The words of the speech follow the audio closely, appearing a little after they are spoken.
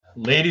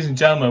Ladies and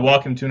gentlemen,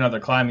 welcome to another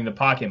Climbing the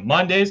Pocket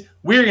Mondays.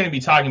 We're going to be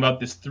talking about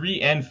this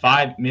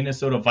 3-5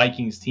 Minnesota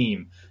Vikings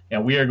team.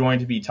 And we are going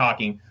to be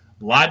talking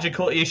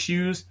logical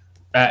issues,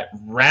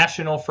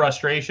 rational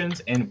frustrations,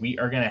 and we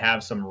are going to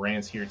have some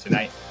rants here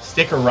tonight.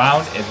 Stick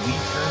around as we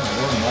turn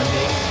your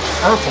Monday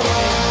purple.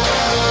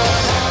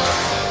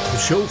 The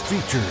show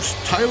features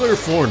Tyler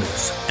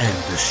Fornes and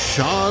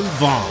Deshaun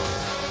Vaughn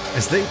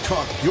as they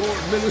talk your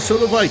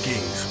Minnesota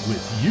Vikings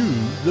with you,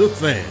 the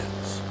fans.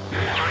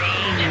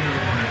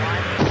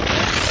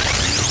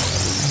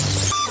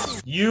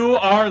 You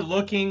are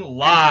looking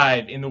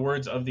live, in the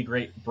words of the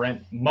great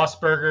Brent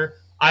Musburger.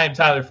 I am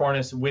Tyler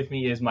Fornes. With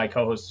me is my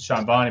co-host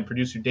Deshaun Vaughn and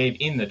producer Dave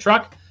in the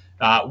truck.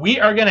 We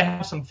are going to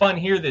have some fun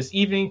here this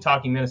evening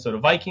talking Minnesota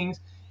Vikings,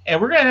 and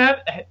we're going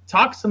to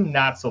talk some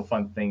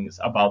not-so-fun things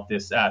about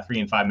this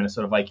 3-5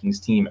 Minnesota Vikings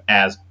team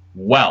as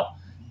well.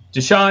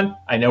 Deshaun,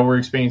 I know we're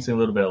experiencing a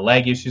little bit of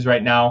lag issues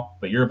right now,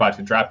 but you're about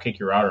to dropkick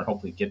your router and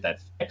hopefully get that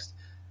fixed.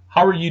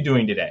 How are you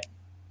doing today?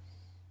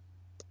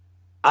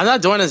 I'm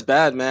not doing as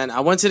bad, man. I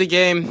went to the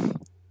game.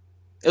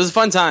 It was a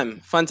fun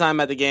time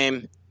at the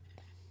game.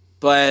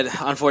 But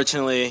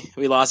unfortunately,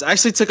 we lost. I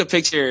actually took a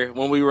picture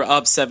when we were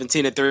up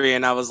 17-3,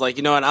 and I was like,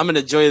 you know what, I'm gonna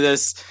enjoy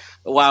this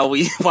while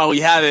we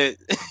have it.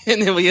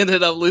 And then we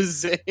ended up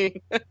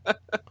losing.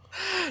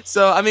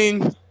 So I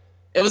mean,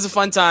 it was a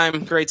fun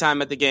time, great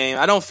time at the game.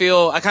 I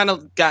kind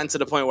of gotten to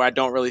the point where I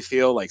don't really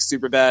feel like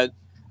super bad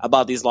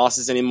about these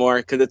losses anymore,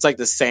 because it's like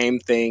the same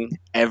thing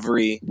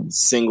every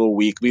single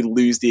week. We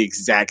lose the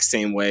exact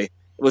same way,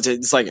 which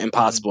is like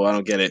impossible. I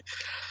don't get it.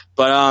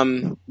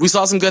 But we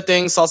saw some good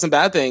things, saw some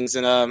bad things,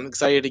 and I'm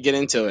excited to get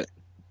into it.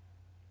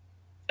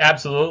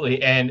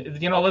 Absolutely. And,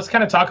 let's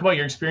kind of talk about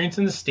your experience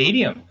in the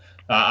stadium.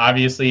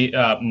 Obviously,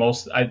 am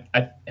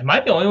I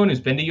the only one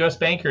who's been to US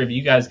Bank, or have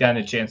you guys gotten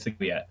a chance to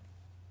go yet?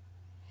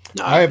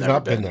 No, I have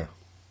not been there.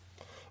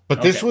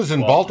 But this was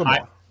in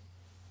Baltimore.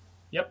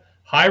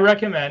 High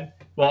recommend.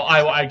 Well,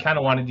 I kind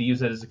of wanted to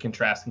use it as a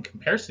contrast and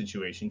compare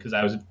situation, because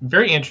I was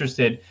very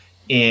interested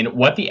in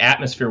what the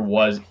atmosphere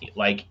was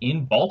like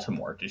in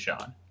Baltimore,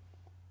 Deshaun.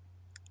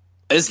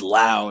 It's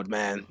loud,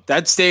 man.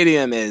 That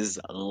stadium is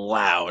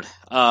loud.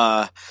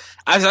 I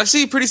was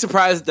actually pretty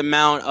surprised at the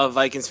amount of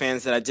Vikings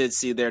fans that I did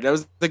see there. That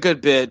was a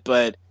good bit,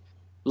 but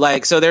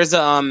so there's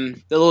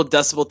the little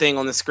decibel thing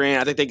on the screen.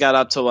 I think they got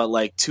up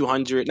to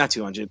 200, not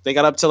 200. They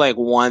got up to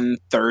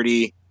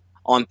 130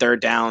 on third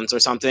downs or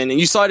something. And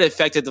you saw it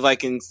affected the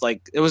Vikings.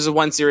 It was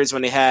one series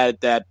when they had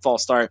that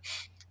false start.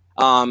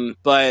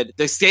 But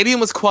the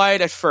stadium was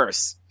quiet at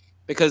first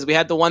because we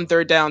had the 1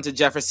 third down to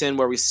Jefferson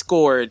where we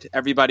scored.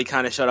 Everybody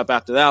kind of shut up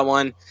after that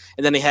one.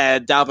 And then they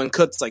had Dalvin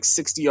Cook's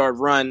 60-yard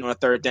run on a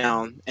third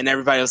down. And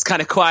everybody was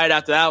kind of quiet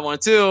after that one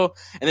too.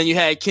 And then you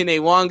had Kene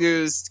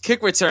Nwangu's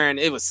kick return.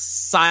 It was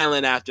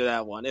silent after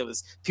that one.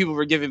 People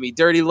were giving me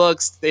dirty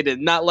looks. They did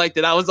not like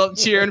that I was up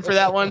cheering for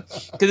that one,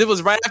 because it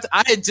was right after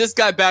I had just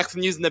got back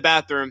from using the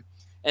bathroom.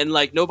 And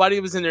nobody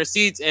was in their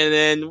seats, and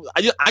then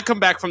I come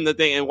back from the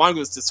thing, and Nwangu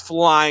was just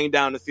flying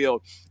down the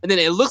field, and then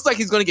it looks like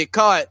he's going to get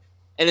caught,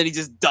 and then he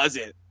just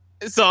doesn't.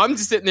 So I'm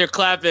just sitting there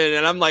clapping,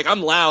 and I'm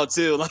loud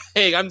too,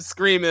 I'm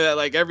screaming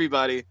at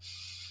everybody.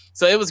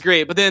 So it was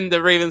great. But then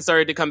the Ravens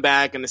started to come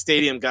back, and the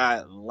stadium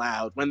got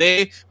loud when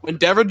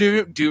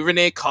Devin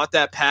Duvernay caught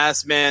that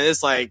pass. Man,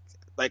 it's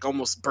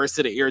almost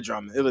bursted an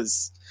eardrum.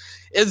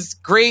 It's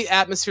great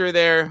atmosphere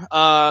there.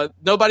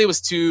 Nobody was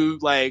too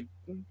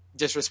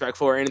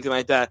disrespectful or anything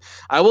like that.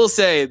 I will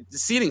say the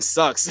seating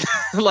sucks.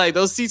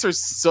 Those seats are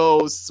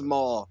so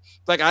small.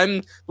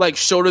 I'm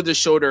shoulder to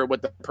shoulder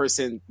with the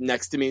person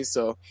next to me.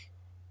 So,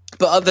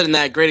 but other than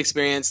that, great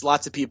experience.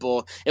 Lots of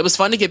people. It was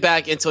fun to get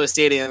back into a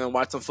stadium and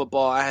watch some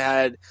football. I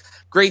had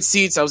great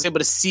seats. I was able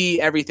to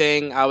see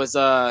everything. I was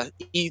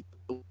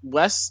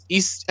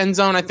east end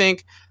zone, I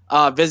think,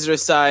 visitor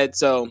side.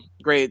 So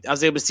great. I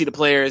was able to see the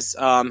players.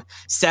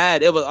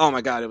 Sad. It was. Oh my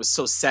god, it was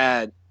so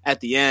sad at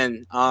the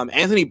end.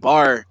 Anthony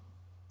Barr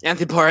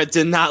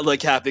did not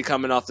look happy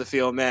coming off the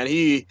field, man.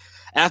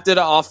 After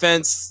the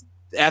offense,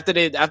 after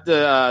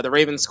the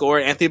Ravens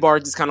scored, Anthony Barr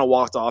just kind of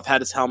walked off, had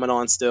his helmet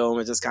on still,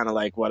 and just kind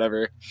of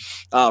whatever.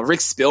 Rick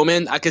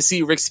Spielman, I could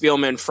see Rick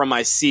Spielman from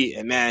my seat,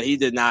 and man, he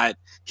didn't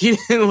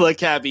look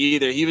happy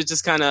either. He was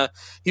just kind of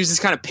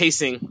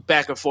pacing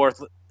back and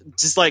forth,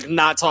 just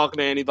not talking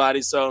to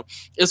anybody. So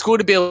it's cool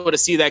to be able to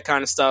see that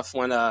kind of stuff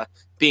when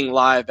being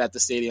live at the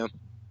stadium.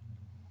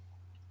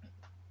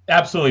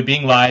 Absolutely,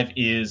 being live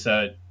is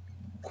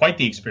quite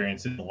the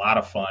experience. It's a lot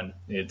of fun.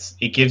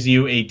 It gives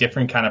you a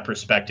different kind of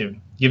perspective.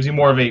 Gives you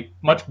more of a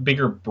much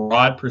bigger,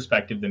 broad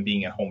perspective than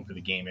being at home for the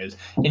game is.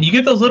 And you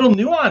get those little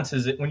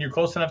nuances when you're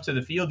close enough to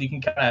the field. You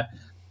can kind of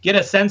get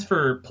a sense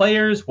for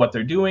players, what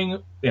they're doing,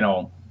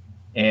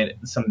 and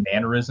some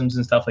mannerisms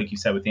and stuff, like you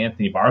said with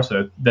Anthony Barr.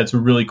 So that's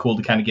really cool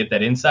to kind of get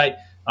that insight.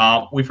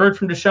 We've heard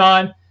from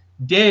Deshaun.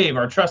 Dave,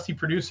 our trusty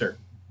producer,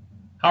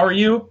 how are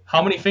you?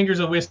 How many fingers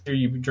of whiskey are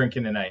you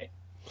drinking tonight?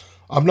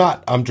 I'm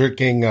not. I'm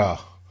drinking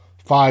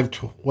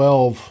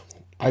 512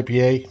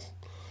 IPA,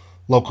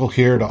 local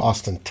here to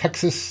Austin,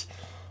 Texas.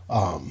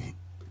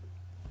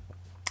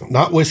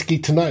 Not whiskey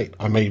tonight.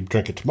 I may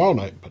drink it tomorrow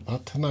night, but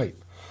not tonight.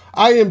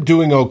 I am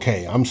doing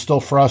okay. I'm still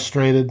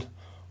frustrated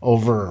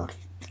over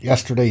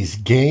yesterday's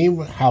game,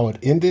 how it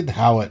ended,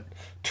 how it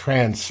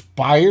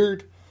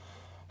transpired,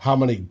 how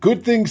many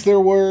good things there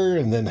were,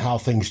 and then how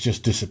things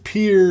just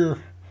disappear.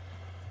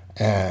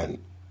 And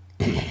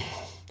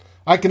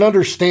I can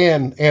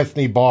understand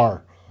Anthony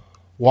Barr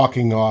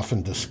walking off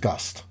in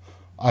disgust.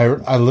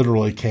 I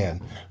literally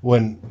can.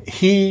 When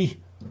he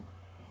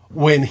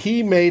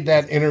made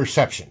that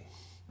interception,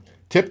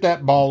 tipped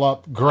that ball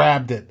up,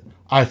 grabbed it,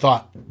 I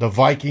thought the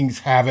Vikings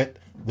have it,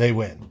 they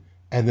win.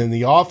 And then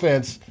the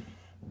offense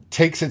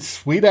takes its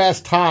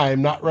sweet-ass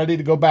time, not ready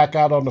to go back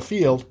out on the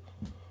field,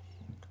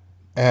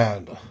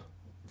 and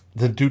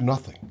then do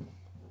nothing.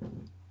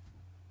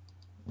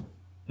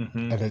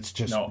 Mm-hmm. And it's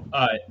just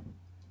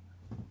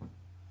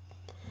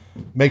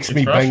makes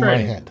me bang my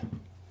head.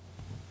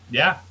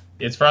 Yeah,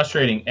 it's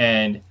frustrating.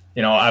 And,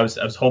 you know, I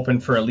was hoping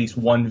for at least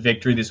one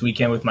victory this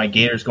weekend with my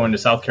Gators going to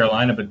South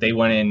Carolina, but they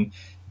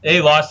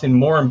lost in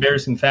more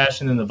embarrassing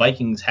fashion than the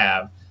Vikings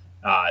have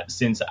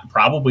since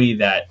probably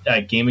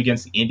that game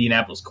against the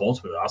Indianapolis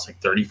Colts, where they lost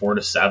like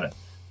 34-7.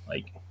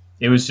 Like,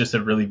 it was just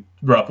a really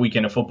rough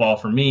weekend of football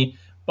for me.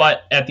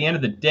 But at the end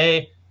of the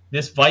day,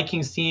 this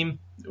Vikings team,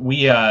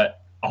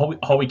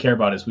 all we care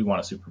about is we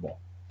want a Super Bowl.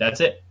 That's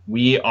it.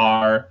 We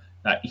are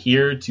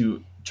here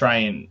to try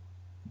and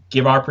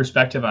give our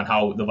perspective on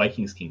how the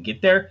Vikings can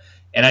get there.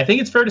 And I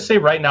think it's fair to say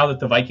right now that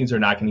the Vikings are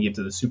not going to get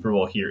to the Super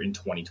Bowl here in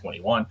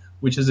 2021,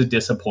 which is a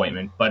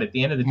disappointment. But at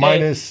the end of the day,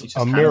 minus it's just a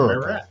kind miracle. of where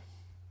we're at.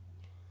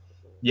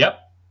 Yep.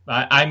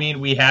 I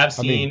mean, we have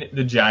seen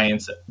the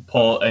Giants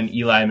pull an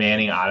Eli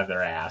Manning out of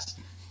their ass,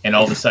 and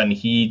all of a sudden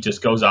he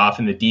just goes off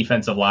and the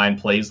defensive line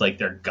plays like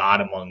they're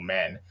God among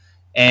men.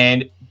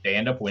 And they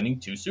end up winning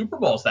 2 Super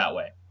Bowls that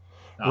way.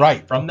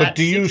 Right. But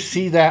do you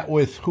see that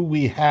with who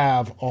we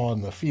have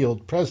on the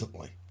field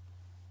presently?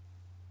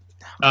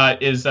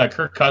 Is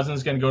Kirk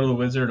Cousins going to go to the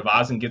Wizard of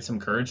Oz and get some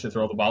courage to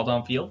throw the ball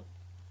downfield?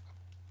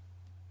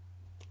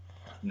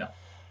 No.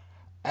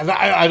 And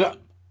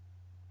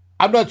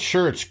I'm not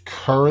sure it's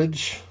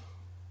courage.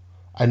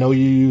 I know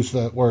you used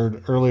that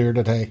word earlier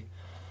today.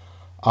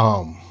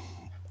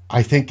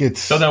 I think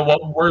it's... So then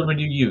what word would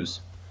you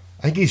use?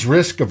 I think he's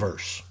risk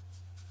averse.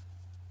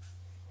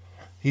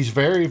 He's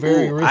very,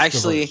 very risk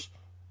averse.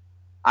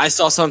 I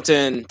saw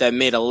something that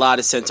made a lot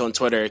of sense on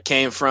Twitter. It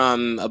came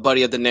from a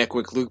buddy of the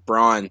network, Luke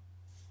Braun.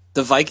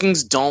 The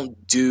Vikings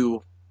don't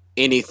do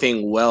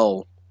anything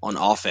well on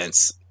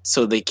offense,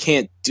 so they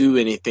can't do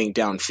anything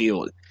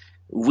downfield.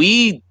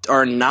 We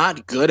are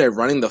not good at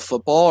running the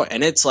football,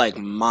 and it's like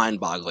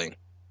mind-boggling.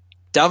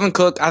 Dalvin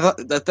Cook, I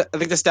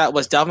think the stat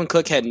was Dalvin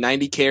Cook had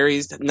 90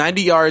 carries,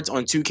 90 yards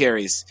on 2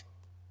 carries,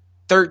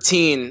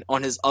 13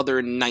 on his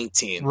other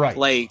 19. Right.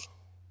 Like,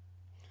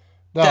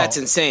 that's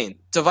insane.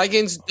 The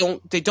Vikings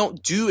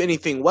don't do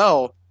anything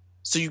well,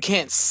 so you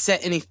can't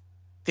set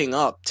anything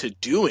up to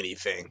do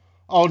anything.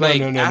 Oh,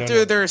 no, no.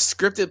 After their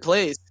scripted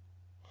plays.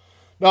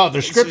 No,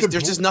 there's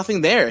just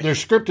nothing there. Their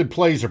scripted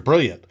plays are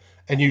brilliant.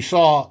 And you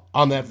saw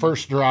on that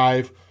first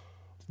drive,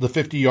 the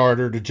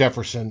 50-yarder to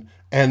Jefferson,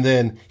 and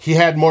then he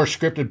had more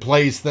scripted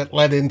plays that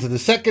led into the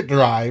second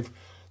drive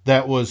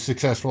that was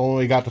successful when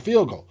we got the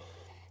field goal.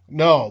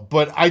 No,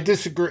 but I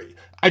disagree.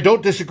 I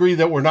don't disagree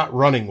that we're not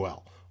running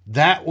well.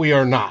 That we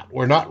are not.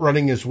 We're not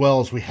running as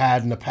well as we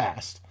had in the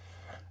past.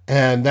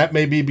 And that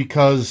may be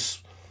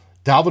because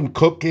Dalvin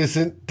Cook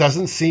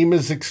doesn't seem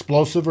as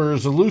explosive or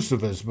as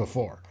elusive as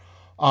before.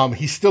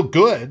 He's still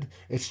good.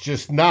 It's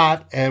just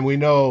not. And we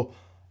know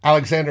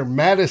Alexander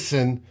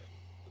Madison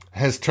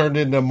has turned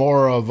into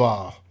more of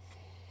a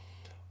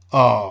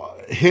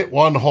hit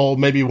one hole,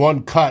 maybe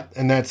one cut,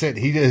 and that's it.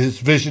 His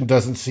vision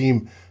doesn't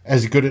seem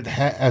as good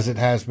as it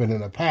has been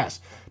in the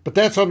past. But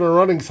that's on the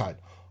running side.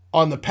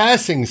 On the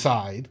passing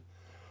side,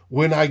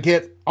 when I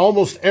get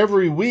almost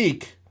every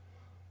week,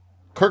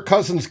 Kirk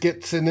Cousins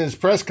gets in his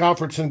press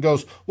conference and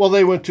goes, well,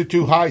 they went to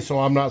too high, so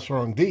I'm not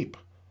throwing deep.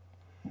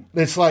 And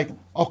it's like,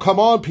 oh, come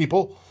on,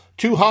 people.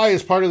 Too high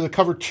is part of the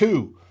cover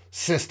 2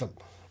 system,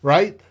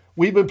 right?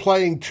 We've been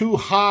playing too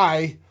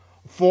high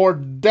for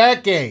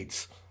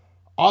decades.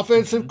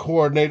 Offensive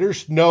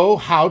coordinators know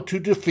how to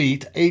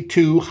defeat a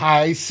too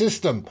high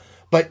system,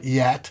 but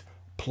yet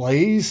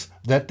plays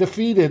that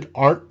defeated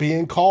aren't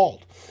being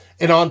called.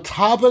 And on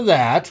top of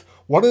that,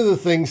 one of the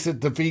things that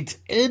defeats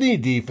any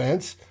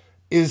defense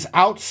is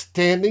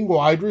outstanding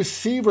wide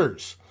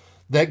receivers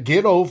that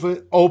get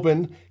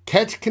open,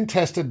 catch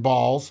contested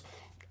balls,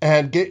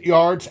 and get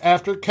yards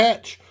after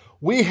catch.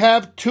 We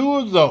have 2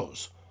 of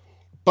those.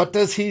 But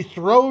does he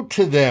throw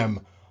to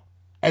them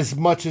as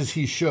much as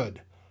he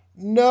should?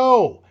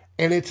 No.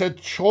 And it's a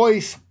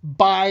choice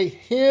by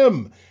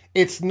him.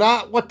 It's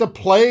not what the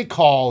play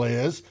call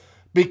is,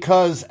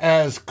 because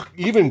as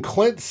even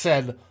Clint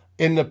said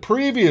in the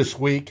previous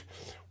week,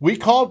 we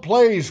called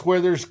plays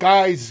where there's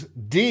guys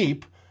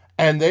deep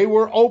and they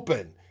were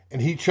open,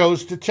 and he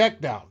chose to check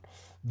down.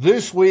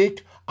 This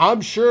week, I'm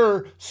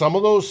sure some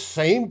of those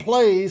same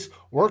plays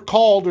were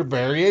called, or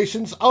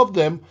variations of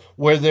them,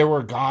 where there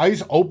were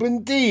guys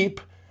open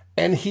deep,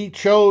 and he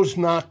chose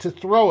not to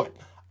throw it.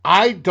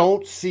 I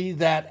don't see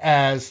that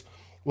as,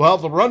 well,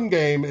 the run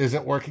game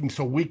isn't working,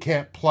 so we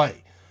can't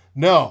play.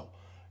 No,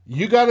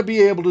 you got to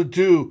be able to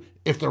do,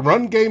 if the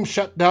run game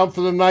shut down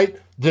for the night,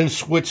 then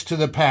switch to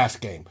the pass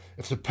game.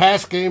 If the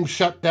pass game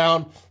shut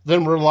down,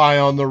 then rely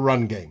on the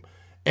run game.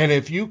 And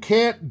if you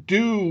can't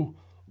do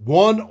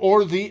one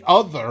or the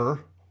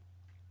other,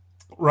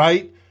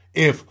 right?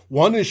 If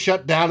one is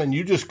shut down and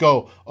you just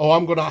go, oh,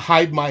 I'm going to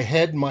hide my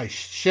head in my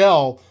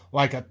shell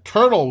like a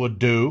turtle would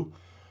do,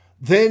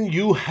 then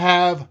you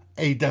have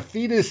a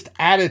defeatist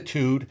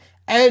attitude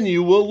and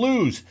you will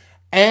lose.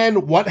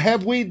 And what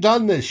have we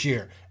done this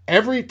year?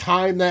 Every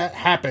time that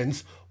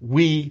happens,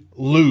 we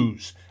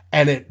lose.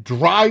 And it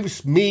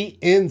drives me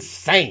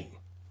insane.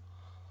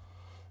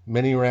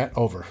 Mini rant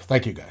over.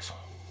 Thank you, guys.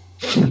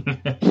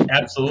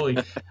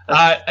 Absolutely.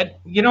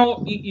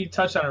 You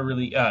touched on a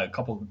really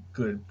couple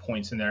good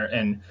points in there.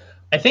 And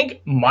I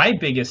think my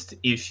biggest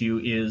issue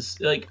is,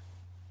 like,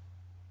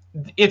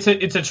 it's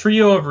a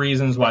trio of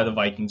reasons why the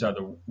Vikings are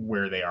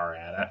where they are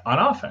at on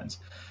offense.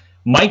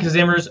 Mike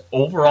Zimmer's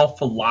overall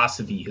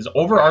philosophy, his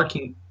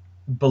overarching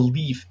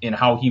belief in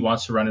how he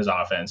wants to run his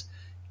offense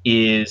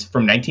is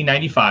from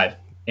 1995,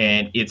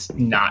 and it's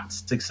not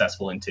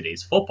successful in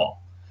today's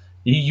football.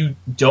 You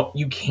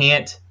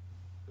can't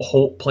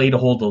play to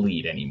hold the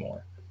lead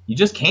anymore. You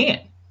just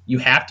can't. You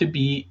have to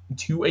be,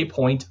 to a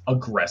point,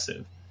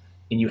 aggressive,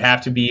 and you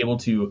have to be able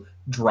to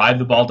drive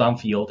the ball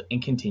downfield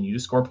and continue to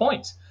score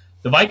points.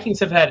 The Vikings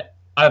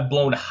have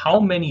blown how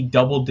many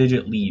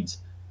double-digit leads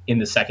in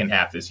the second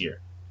half this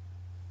year?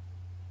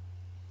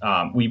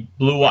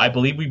 I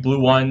believe we blew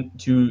one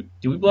to.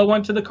 Did we blow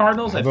one to the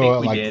Cardinals? I think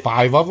we like did.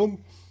 5 of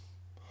them.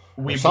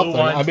 We blew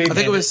one. I think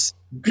it was.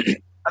 I think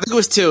it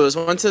was 2. It was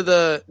one to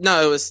the.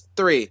 No, it was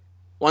 3.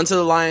 One to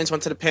the Lions, one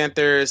to the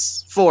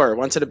Panthers, 4.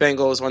 One to the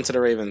Bengals, one to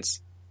the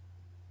Ravens.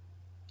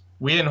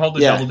 We didn't hold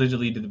the double-digit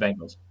lead to the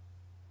Bengals.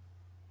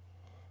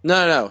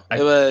 No.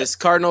 It was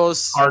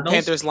Cardinals,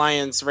 Panthers,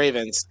 Lions,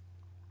 Ravens.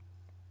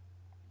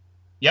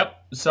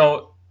 Yep.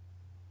 So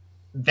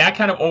that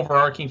kind of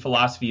overarching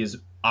philosophy is,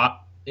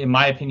 in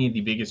my opinion,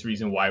 the biggest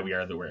reason why we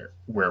are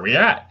where we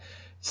are at.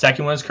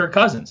 Second one is Kirk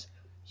Cousins.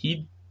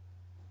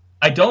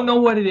 I don't know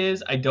what it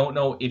is. I don't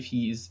know if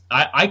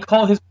I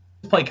call his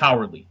play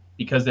cowardly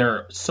because there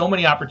are so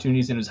many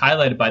opportunities, and it was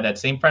highlighted by that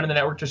same friend of the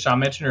network Deshaun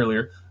mentioned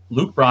earlier,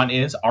 Luke Braun,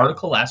 in his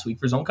article last week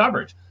for Zone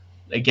Coverage.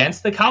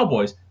 Against the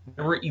Cowboys,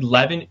 there were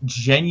 11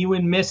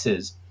 genuine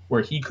misses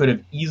where he could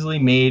have easily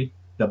made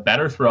the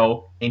better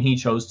throw, and he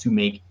chose to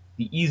make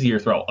the easier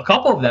throw. A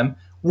couple of them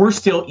were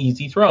still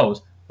easy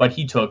throws, but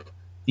he took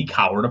the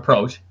coward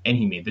approach, and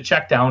he made the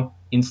check down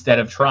instead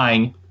of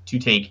trying to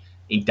take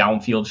a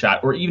downfield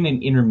shot or even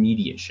an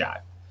intermediate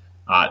shot.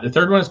 The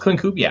third one is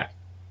Clint Kubiak.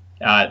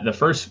 The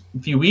first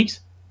few weeks,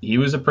 he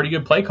was a pretty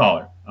good play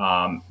caller.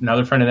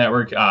 Another friend of the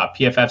network,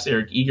 PFF's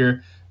Eric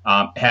Eager,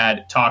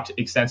 had talked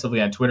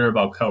extensively on Twitter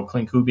about how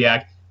Clint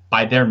Kubiak,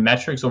 by their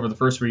metrics over the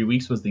first 3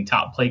 weeks, was the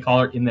top play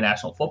caller in the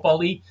National Football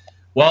League.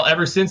 Well,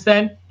 ever since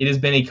then, it has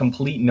been a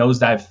complete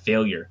nosedive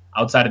failure.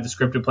 Outside of the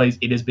scripted plays,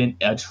 it has been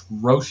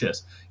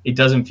atrocious. It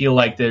doesn't feel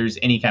like there's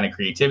any kind of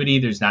creativity.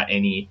 There's not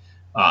any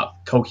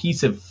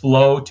cohesive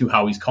flow to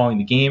how he's calling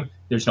the game.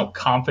 There's no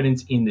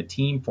confidence in the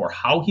team for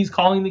how he's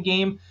calling the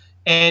game.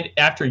 And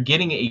after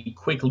getting a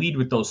quick lead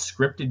with those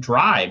scripted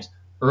drives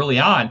early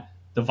on,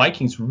 the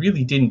Vikings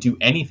really didn't do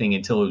anything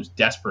until it was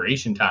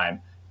desperation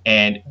time,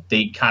 and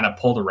they kind of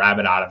pulled a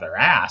rabbit out of their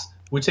ass,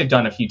 which they've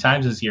done a few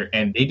times this year,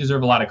 and they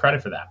deserve a lot of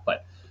credit for that.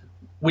 But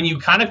when you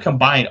kind of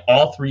combine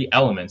all three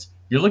elements,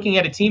 you're looking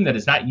at a team that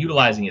is not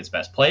utilizing its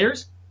best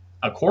players,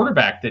 a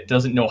quarterback that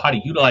doesn't know how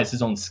to utilize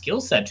his own skill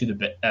set to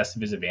the best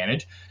of his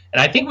advantage.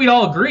 And I think we'd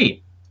all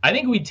agree. I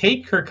think we'd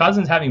take Kirk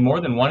Cousins having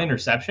more than one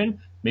interception,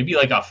 maybe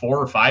like a 4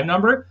 or 5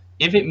 number,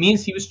 if it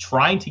means he was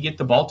trying to get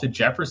the ball to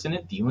Jefferson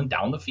and Thielen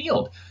down the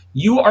field.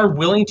 You are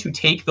willing to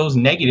take those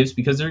negatives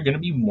because there are going to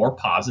be more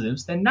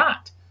positives than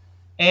not.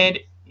 And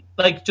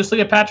just look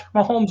at Patrick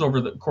Mahomes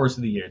over the course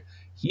of the year.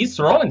 He's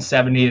throwing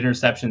 7, 8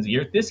 interceptions a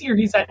year. This year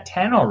he's at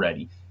 10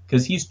 already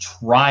because he's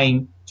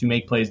trying to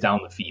make plays down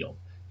the field.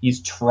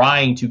 He's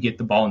trying to get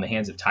the ball in the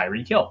hands of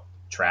Tyreek Hill,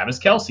 Travis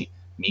Kelce,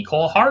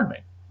 Mecole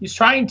Hardman. He's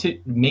trying to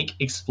make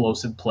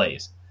explosive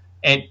plays.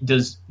 And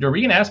are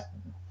we going to ask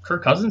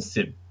Kirk Cousins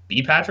to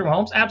be Patrick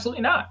Mahomes?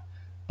 Absolutely not.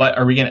 But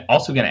are we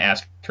also going to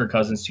ask Kirk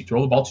Cousins to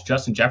throw the ball to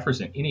Justin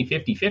Jefferson in a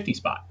 50-50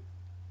 spot?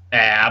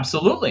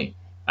 Absolutely.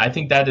 I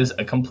think that is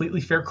a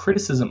completely fair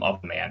criticism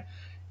of the man.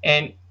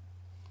 And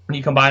when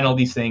you combine all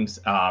these things,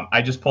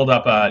 I just pulled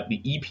up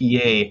the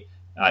EPA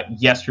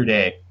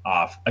yesterday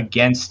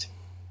against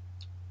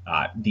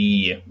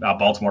the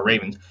Baltimore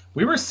Ravens.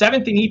 We were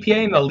 7th in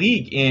EPA in the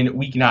league in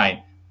Week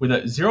 9 with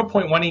a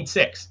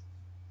 0.186.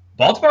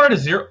 Baltimore had a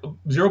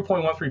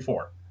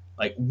 0.134.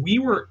 We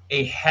were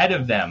ahead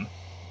of them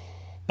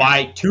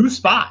by 2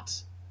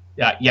 spots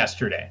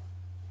yesterday,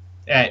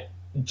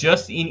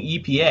 just in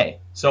EPA.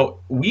 So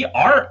we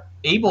are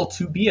able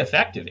to be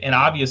effective. And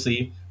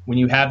obviously, when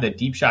you have the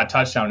deep shot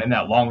touchdown and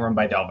that long run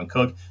by Dalvin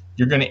Cook,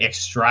 you're going to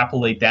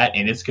extrapolate that,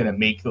 and it's going to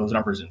make those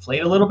numbers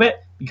inflate a little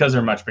bit because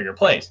they're much bigger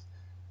plays.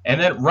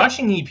 And then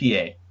rushing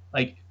EPA,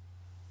 like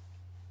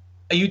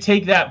you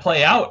take that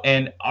play out,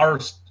 and our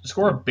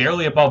score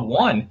barely above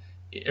 1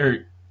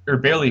 or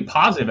barely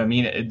positive. I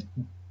mean,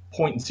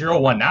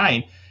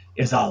 0.019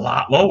 is a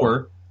lot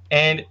lower,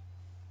 and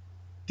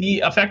the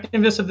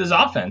effectiveness of this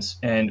offense,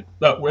 and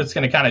it's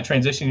going to kind of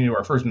transition into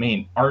our first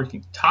main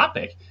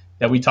topic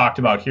that we talked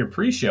about here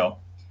pre-show.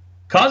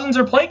 Cousins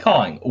or play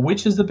calling,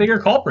 which is the bigger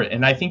culprit?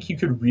 And I think you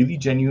could really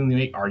genuinely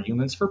make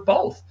arguments for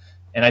both.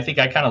 And I think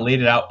I kind of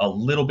laid it out a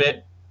little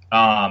bit,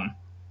 kind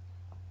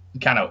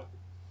of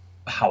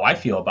how I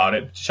feel about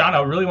it. Sean,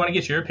 I really want to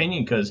get your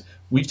opinion because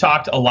we've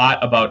talked a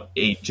lot about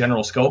a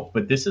general scope,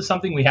 but this is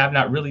something we have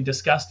not really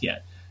discussed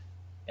yet.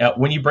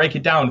 When you break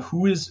it down,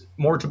 who is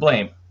more to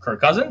blame? Kirk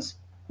Cousins,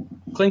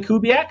 Klint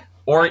Kubiak,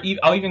 or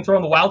I'll even throw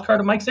in the wild card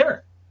of Mike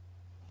Zerek?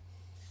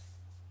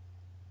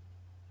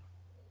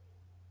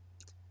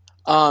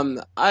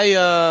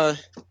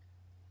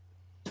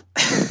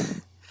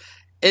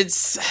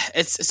 It's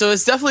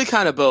definitely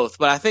kind of both,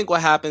 but I think what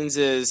happens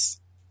is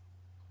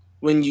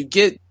when you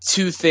get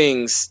two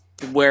things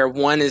where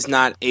one is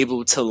not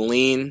able to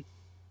lean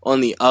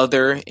on the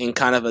other in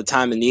kind of a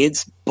time of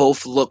needs,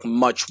 both look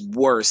much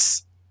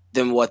worse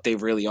than what they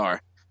really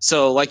are.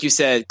 So like you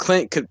said,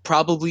 Klint could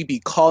probably be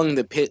calling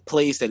the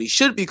plays that he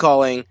should be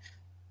calling,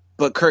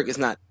 but Kirk is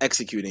not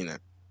executing them.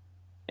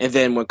 And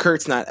then when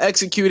Kirk's not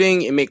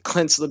executing, it makes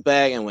Klint's look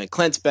bad. And when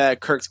Klint's bad,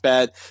 Kirk's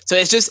bad. So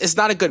it's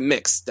not a good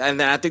mix. And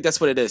then I think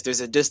that's what it is.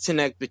 There's a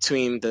disconnect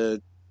between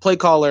the play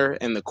caller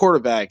and the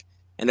quarterback,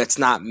 and it's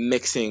not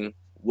mixing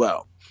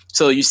well.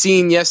 So you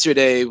seen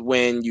yesterday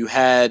when you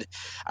had,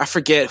 I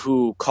forget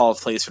who called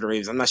plays for the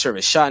Ravens. I'm not sure if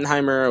it's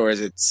Schottenheimer or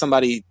is it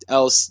somebody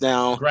else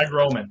now. Greg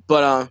Roman.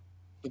 But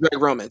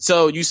Greg Roman.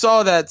 So you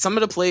saw that some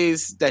of the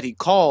plays that he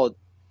called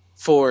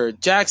for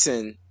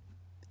Jackson,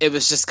 it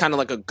was just kind of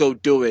like a go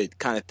do it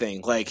kind of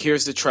thing. Like,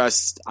 here's the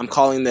trust. I'm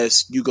calling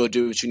this. You go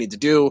do what you need to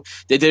do.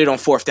 They did it on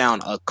 4th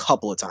down a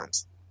couple of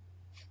times.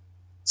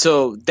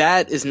 So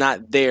that is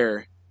not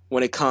there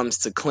when it comes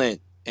to Klint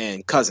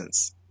and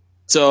Cousins.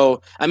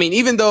 So, I mean,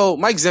 even though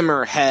Mike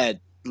Zimmer had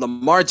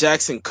Lamar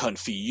Jackson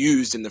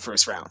confused in the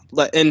first round,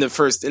 in the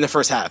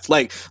first half,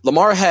 like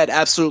Lamar had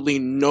absolutely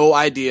no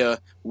idea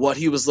what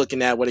he was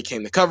looking at when it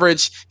came to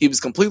coverage. He was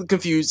completely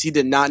confused. He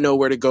did not know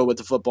where to go with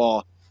the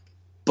football.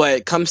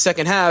 But come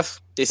second half,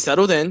 they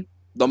settled in.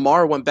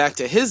 Lamar went back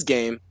to his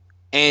game,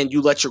 and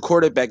you let your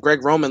quarterback,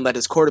 Greg Roman, let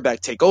his quarterback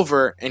take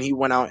over, and he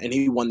went out and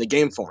he won the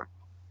game for him.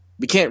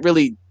 We can't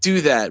really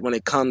do that when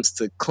it comes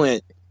to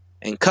Klint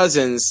and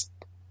Cousins,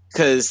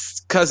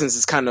 because Cousins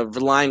is kind of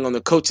relying on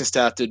the coaching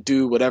staff to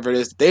do whatever it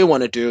is that they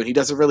want to do, and he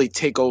doesn't really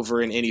take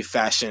over in any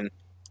fashion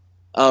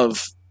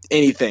of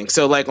anything.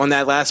 So, like on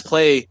that last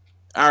play,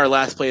 our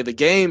last play of the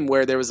game,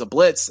 where there was a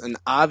blitz, an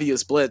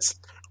obvious blitz,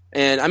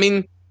 and I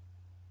mean,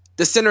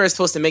 the center is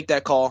supposed to make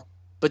that call,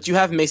 but you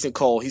have Mason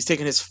Cole. He's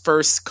taken his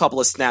first couple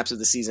of snaps of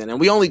the season, and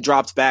we only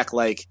dropped back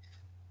I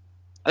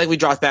think we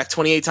dropped back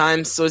 28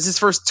 times. So it's his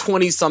first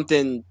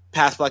 20-something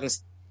pass blocking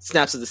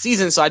snaps of the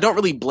season. So I don't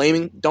really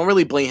blame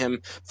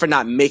him for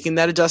not making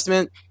that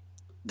adjustment.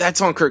 That's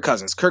on Kirk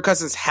Cousins. Kirk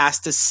Cousins has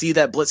to see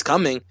that blitz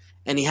coming,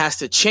 and he has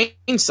to change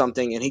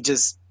something, and he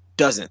just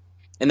doesn't.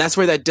 And that's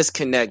where that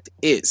disconnect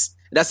is.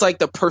 That's like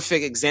the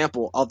perfect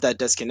example of that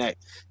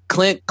disconnect.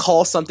 Klint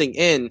calls something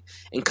in,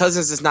 and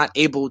Cousins is not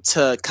able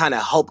to kind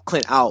of help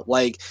Klint out.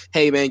 Like,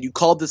 hey, man, you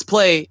called this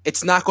play.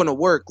 It's not going to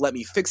work. Let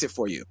me fix it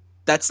for you.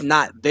 That's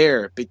not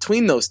there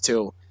between those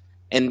two.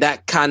 And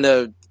that kind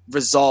of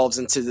resolves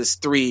into this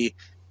 3-5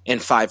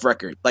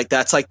 record. Like,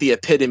 that's like the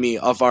epitome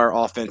of our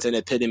offense and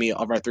epitome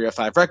of our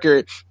 3-5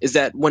 record is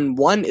that when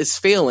one is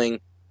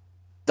failing,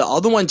 the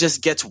other one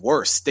just gets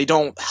worse. They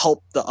don't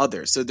help the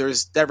other. So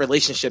that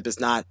relationship is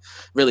not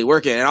really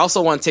working. And I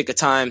also want to take a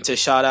time to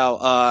shout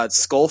out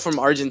Skull from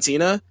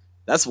Argentina.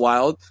 That's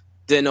wild.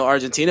 Didn't know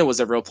Argentina was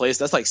a real place.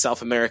 That's like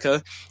South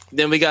America.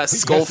 Then we got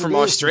Skull from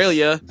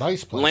Australia.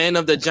 Nice place. Land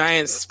of the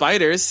giant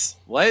spiders.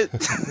 What?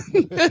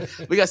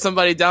 We got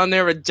somebody down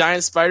there with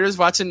giant spiders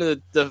watching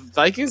the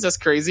Vikings? That's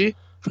crazy.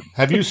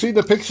 Have you seen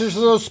the pictures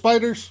of those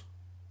spiders?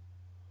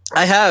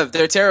 I have.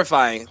 They're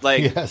terrifying.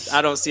 Like, yes.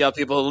 I don't see how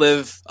people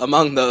live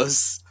among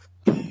those.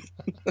 But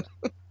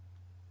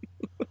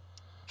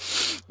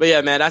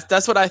yeah, man,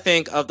 that's what I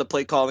think of the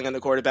play calling and the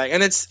quarterback.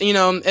 And it's,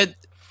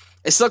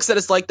 it sucks that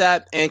it's like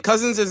that. And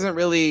Cousins isn't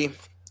really,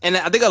 and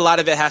I think a lot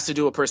of it has to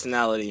do with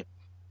personality.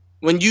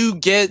 When you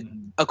get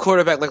a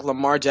quarterback like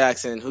Lamar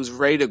Jackson, who's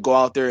ready to go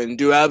out there and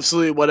do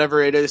absolutely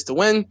whatever it is to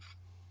win,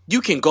 you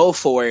can go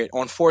for it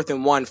on 4th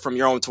and 1 from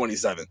your own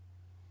 27.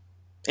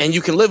 And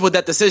you can live with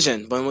that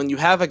decision. But when you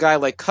have a guy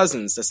like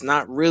Cousins, that's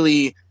not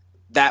really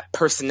that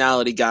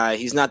personality guy.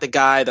 He's not the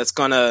guy that's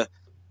going to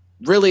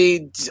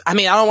really, I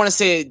mean, I don't want to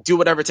say do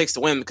whatever it takes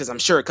to win, because I'm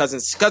sure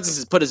Cousins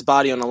has put his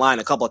body on the line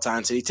a couple of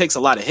times, so he takes a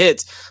lot of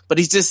hits, but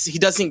he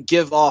doesn't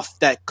give off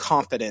that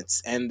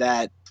confidence and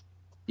that,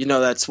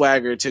 that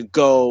swagger to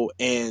go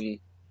and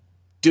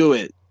do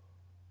it.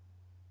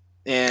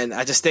 And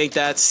I just think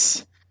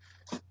that's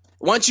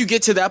once you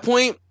get to that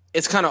point,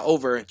 it's kind of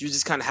over. You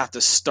just kind of have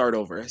to start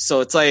over.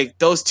 So it's like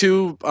those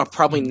two are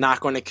probably not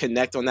going to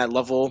connect on that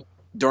level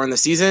during the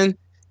season.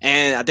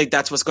 And I think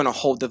that's what's going to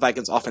hold the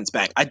Vikings offense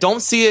back. I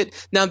don't see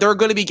it. Now, there are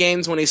going to be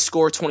games when they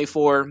score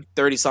 24,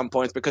 30-some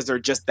points because they're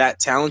just that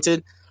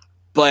talented.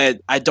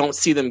 But I don't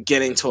see them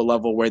getting to a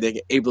level where they're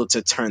able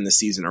to turn the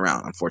season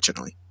around,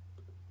 unfortunately.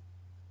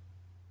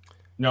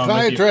 No, can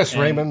I address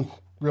Raymond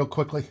real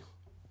quickly?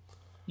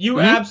 You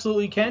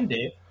absolutely can,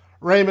 Dave.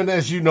 Raymond,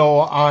 as you know,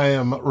 I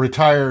am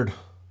retired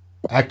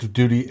active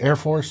duty Air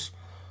Force.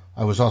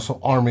 I was also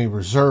Army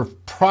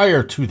Reserve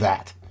prior to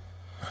that.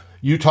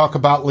 You talk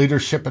about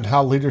leadership and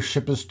how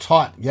leadership is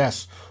taught.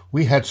 Yes,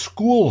 we had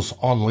schools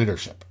on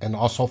leadership and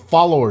also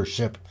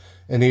followership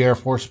in the Air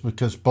Force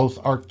because both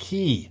are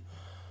key.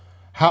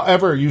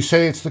 However, you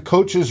say it's the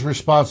coach's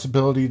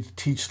responsibility to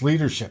teach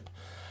leadership.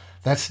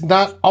 That's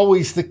not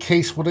always the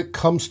case when it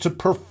comes to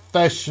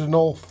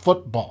professional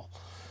football.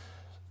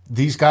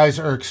 These guys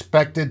are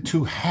expected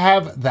to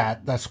have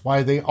that. That's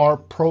why they are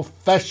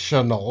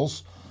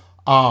professionals.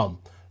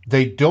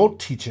 They don't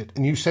teach it.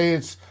 And you say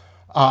it's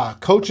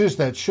coaches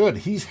that should.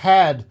 He's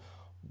had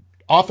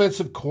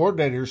offensive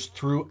coordinators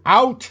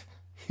throughout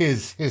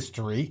his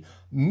history,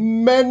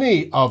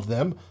 many of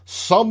them,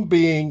 some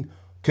being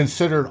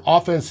considered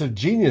offensive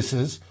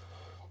geniuses,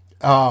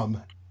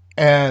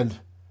 and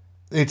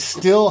it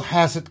still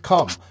hasn't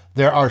come.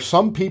 There are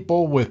some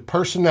people with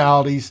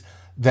personalities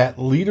that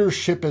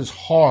leadership is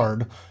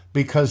hard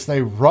because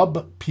they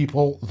rub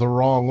people the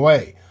wrong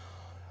way.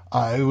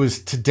 It was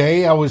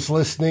today I was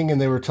listening and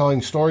they were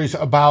telling stories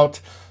about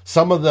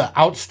some of the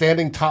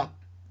outstanding top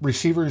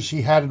receivers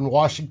he had in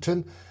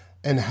Washington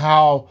and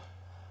how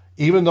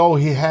even though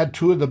he had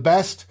two of the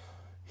best,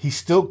 he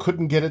still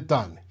couldn't get it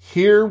done.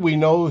 Here we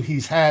know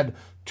he's had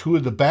two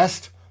of the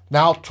best,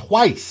 now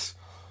twice,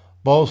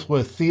 both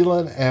with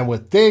Thielen and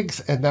with Diggs,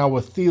 and now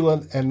with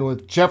Thielen and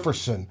with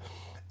Jefferson.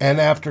 And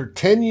after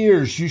 10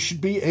 years, you should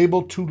be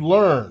able to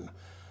learn.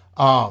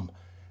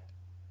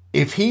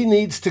 If he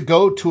needs to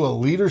go to a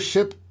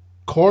leadership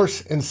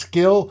course and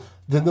skill,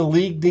 then the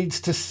league needs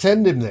to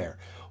send him there.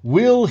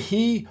 Will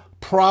he?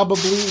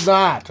 Probably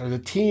not, or the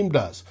team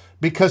does,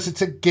 because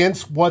it's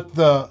against what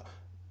the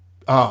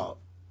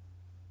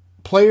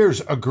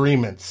players'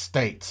 agreement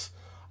states.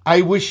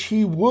 I wish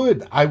he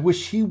would. I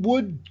wish he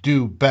would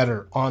do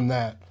better on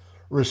that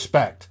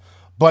respect.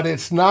 But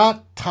it's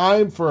not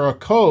time for a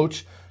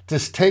coach to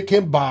take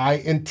him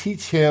by and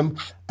teach him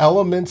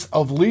elements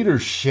of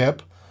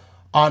leadership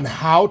on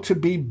how to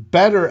be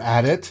better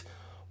at it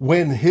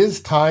when his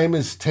time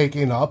is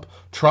taken up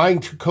trying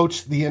to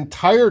coach the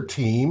entire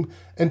team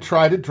and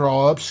try to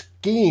draw up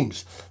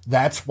schemes.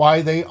 That's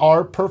why they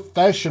are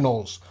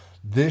professionals.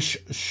 This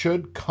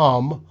should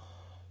come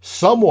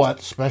somewhat,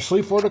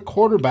 especially for the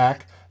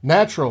quarterback,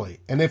 naturally.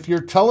 And if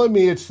you're telling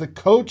me it's the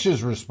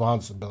coach's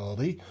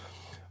responsibility,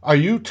 are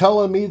you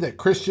telling me that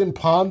Christian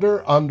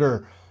Ponder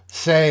under,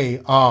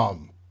 say,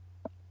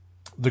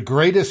 the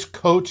greatest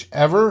coach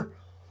ever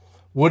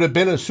would have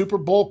been a Super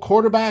Bowl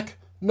quarterback?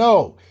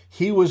 No,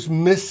 he was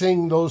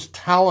missing those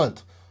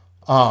talent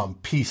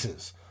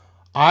pieces.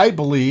 I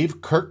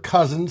believe Kirk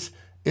Cousins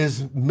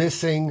is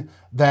missing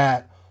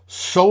that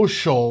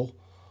social,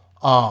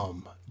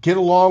 get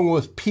along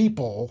with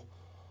people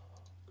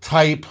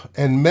type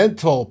and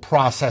mental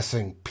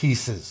processing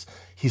pieces.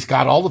 He's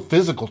got all the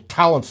physical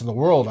talents in the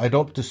world. I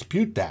don't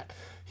dispute that.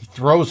 He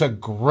throws a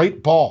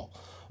great ball,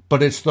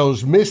 but it's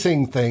those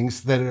missing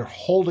things that are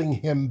holding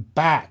him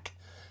back.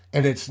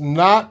 And it's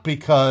not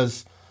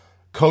because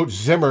Coach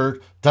Zimmer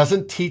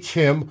doesn't teach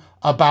him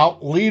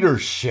about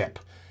leadership.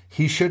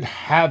 He should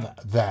have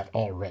that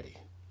already.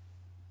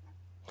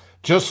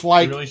 Just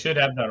like he really should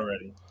have that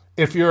already.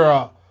 If you're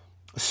a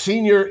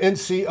senior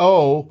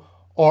NCO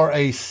or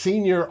a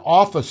senior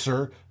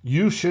officer,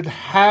 you should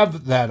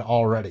have that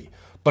already.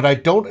 But I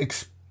don't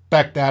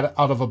expect that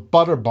out of a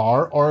butter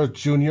bar or a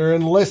junior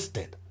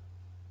enlisted.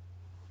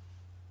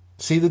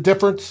 See the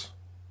difference?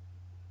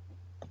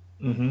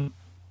 Mm-hmm.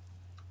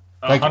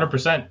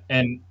 100%.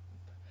 And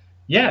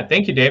yeah,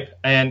 thank you, Dave.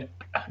 And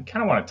I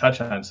kind of want to touch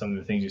on some of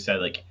the things you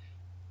said. Like,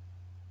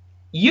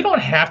 you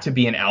don't have to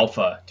be an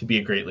alpha to be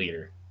a great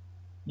leader.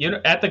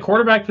 At the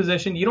quarterback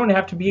position, you don't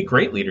have to be a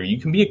great leader. You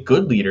can be a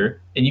good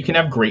leader, and you can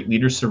have great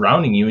leaders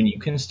surrounding you, and you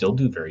can still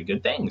do very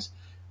good things.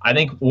 I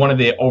think one of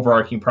the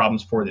overarching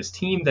problems for this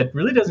team that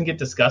really doesn't get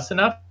discussed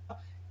enough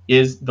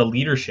is the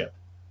leadership.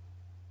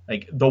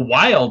 Like, the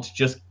Wild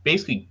just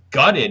basically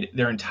gutted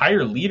their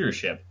entire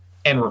leadership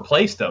and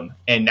replaced them,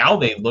 and now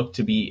they look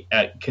to be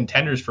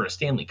contenders for a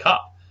Stanley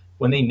Cup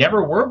when they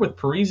never were with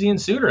Parise and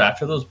Suter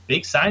after those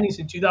big signings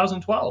in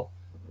 2012.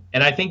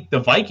 And I think the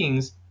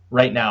Vikings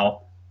right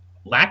now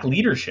lack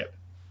leadership.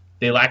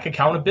 They lack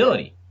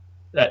accountability.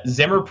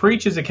 Zimmer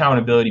preaches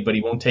accountability, but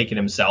he won't take it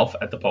himself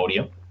at the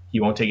podium. He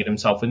won't take it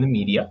himself in the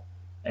media.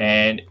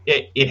 And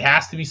it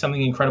has to be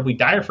something incredibly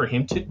dire for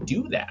him to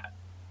do that.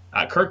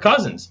 Kirk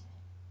Cousins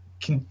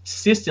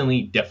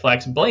consistently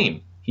deflects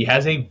blame. He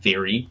has a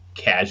very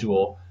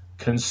casual,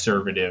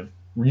 conservative,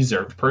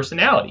 reserved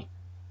personality.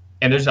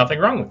 And there's nothing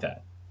wrong with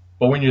that.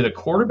 But when you're the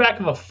quarterback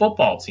of a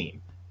football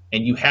team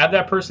and you have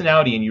that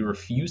personality and you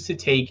refuse to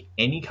take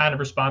any kind of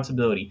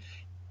responsibility,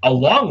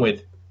 along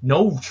with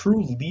no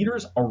true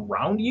leaders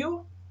around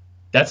you,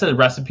 that's a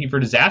recipe for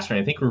disaster.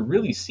 And I think we're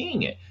really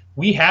seeing it.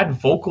 We had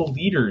vocal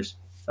leaders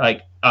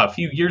like a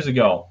few years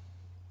ago,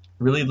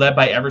 really led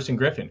by Everson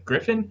Griffin.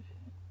 Griffin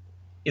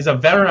is a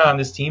veteran on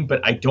this team, but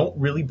I don't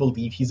really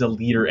believe he's a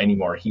leader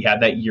anymore. He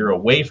had that year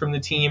away from the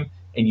team,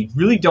 and you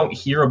really don't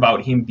hear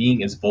about him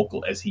being as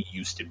vocal as he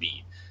used to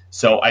be.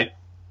 So I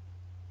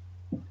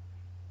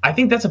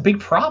think that's a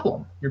big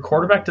problem. Your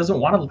quarterback doesn't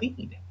want to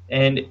lead.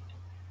 And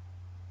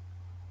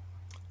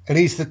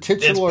he's the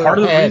titular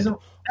head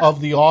of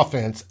the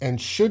offense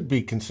and should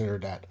be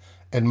considered that.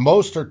 And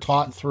most are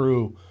taught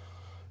through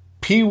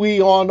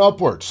Pee-wee on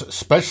upwards,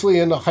 especially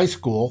in the high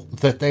school,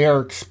 that they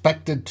are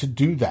expected to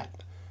do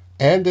that.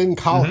 And in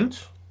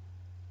college.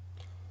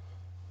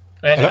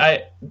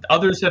 And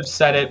others have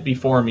said it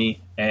before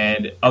me,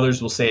 and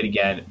others will say it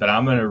again, but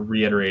I'm going to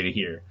reiterate it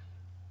here.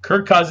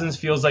 Kirk Cousins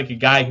feels like a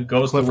guy who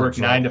goes to work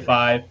 9 to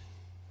 5,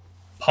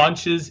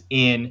 punches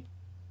in,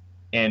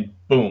 and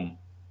boom.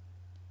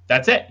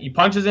 That's it. He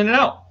punches in and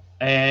out.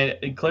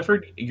 And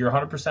Clifford, you're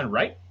 100%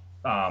 right.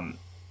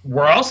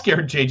 We're all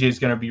scared JJ's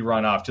going to be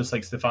run off, just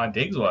like Stephon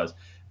Diggs was.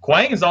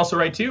 Quang is also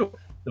right, too.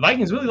 The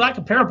Vikings really lack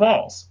a pair of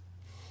balls.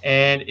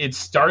 And it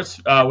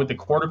starts with the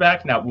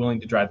quarterback not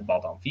willing to drive the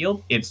ball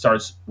downfield. It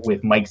starts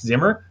with Mike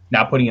Zimmer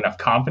not putting enough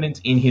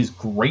confidence in his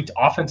great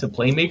offensive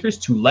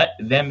playmakers to let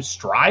them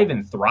strive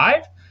and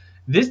thrive.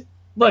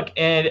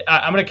 And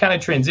I'm going to kind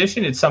of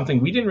transition. It's something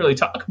we didn't really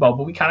talk about,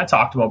 but we kind of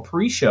talked about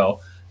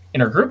pre-show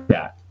in our group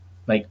chat.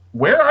 Like,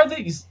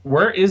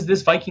 where is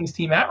this Vikings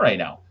team at right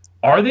now?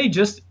 Are they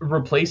just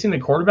replacing the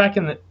quarterback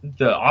and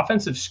the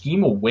offensive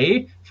scheme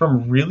away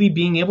from really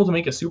being able to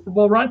make a Super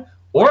Bowl run?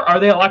 Or are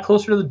they a lot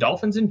closer to the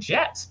Dolphins and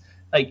Jets?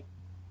 Like,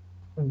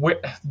 where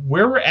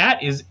we're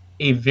at is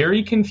a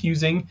very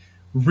confusing,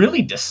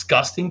 really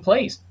disgusting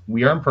place.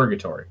 We are in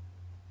purgatory.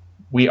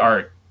 We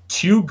are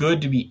too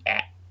good to be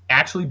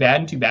actually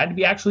bad and too bad to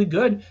be actually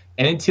good.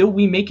 And until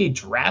we make a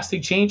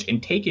drastic change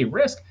and take a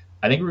risk,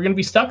 I think we're going to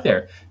be stuck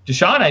there.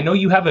 Deshaun, I know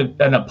you have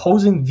an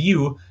opposing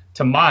view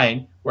to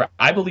mine, where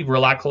I believe we're a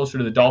lot closer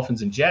to the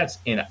Dolphins and Jets,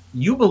 and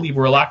you believe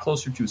we're a lot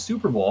closer to a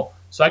Super Bowl.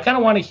 So I kind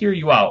of want to hear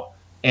you out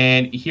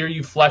and hear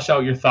you flesh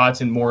out your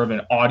thoughts in more of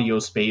an audio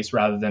space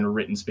rather than a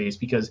written space,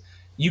 because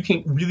you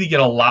can really get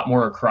a lot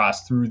more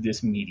across through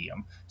this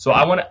medium. So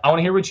I want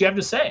to hear what you have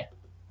to say.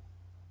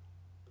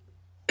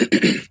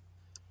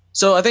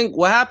 So I think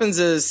what happens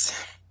is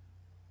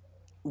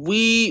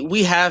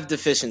we have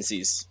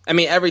deficiencies. I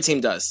mean, every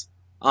team does.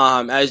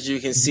 As you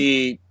can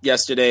see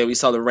yesterday, we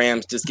saw the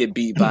Rams just get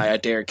beat by a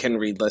Derrick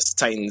Henry-less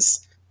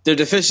Titans. Their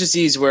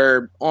deficiencies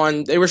were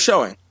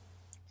showing.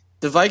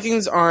 The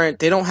Vikings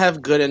they don't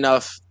have good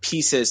enough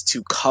pieces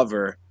to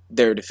cover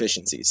their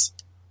deficiencies.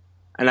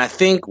 And I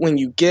think when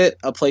you get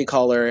a play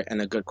caller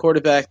and a good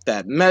quarterback,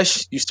 that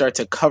mesh, you start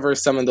to cover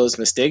some of those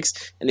mistakes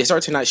and they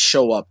start to not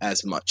show up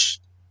as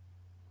much.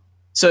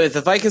 So if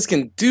the Vikings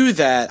can do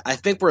that, I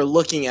think we're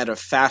looking at a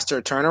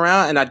faster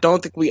turnaround, and I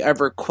don't think we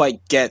ever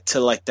quite get to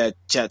like that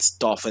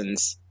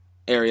Jets-Dolphins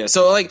area.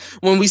 So like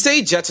when we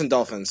say Jets and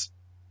Dolphins,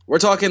 we're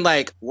talking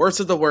like worst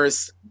of the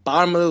worst,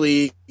 bottom of the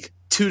league,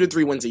 2 to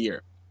 3 wins a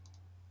year.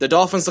 The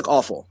Dolphins look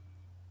awful.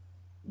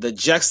 The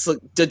Jets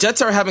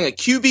are having a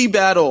QB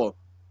battle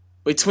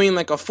between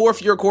like a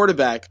fourth-year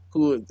quarterback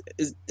who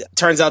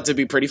turns out to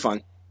be pretty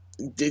fun.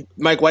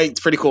 Mike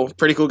White's pretty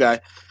cool guy.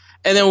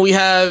 And then we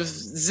have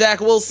Zach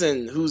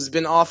Wilson, who's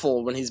been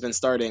awful when he's been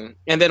starting.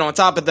 And then on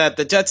top of that,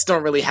 the Jets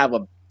don't really have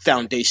a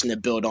foundation to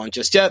build on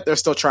just yet. They're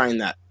still trying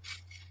that.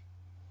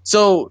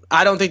 So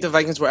I don't think the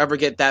Vikings will ever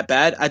get that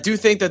bad. I do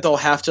think that they'll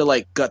have to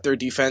like gut their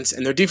defense,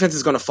 and their defense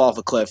is going to fall off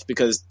a cliff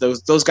because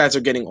those guys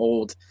are getting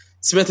old.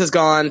 Smith is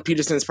gone.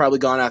 Peterson's probably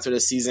gone after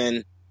this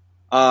season.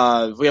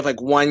 We have like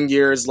 1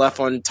 year left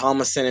on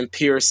Tomlinson and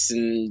Pierce,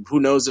 and who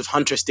knows if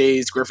Hunter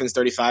stays. Griffin's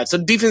 35. So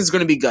defense is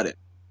going to be gutted,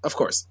 of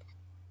course.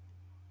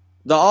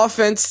 The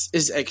offense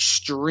is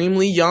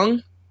extremely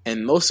young,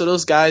 and most of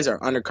those guys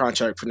are under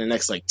contract for the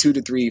next like 2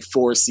 to 3,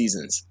 4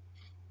 seasons.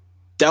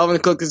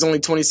 Dalvin Cook is only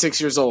 26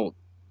 years old.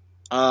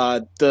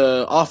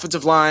 The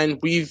offensive line,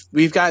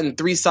 we've gotten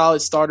 3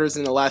 solid starters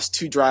in the last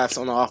 2 drafts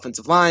on the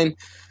offensive line.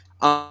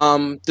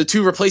 The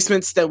 2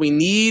 replacements that we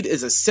need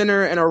is a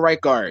center and a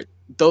right guard.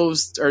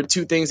 Those are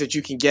 2 things that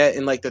you can get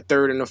in like the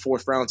 3rd and the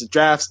 4th rounds of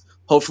drafts.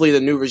 Hopefully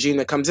the new regime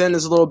that comes in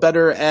is a little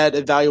better at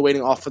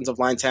evaluating offensive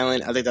line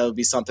talent. I think that would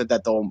be something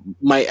that they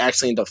might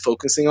actually end up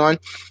focusing on.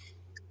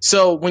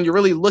 So when you're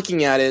really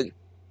looking at it,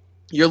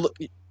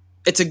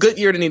 it's a good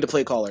year to need a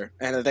play caller.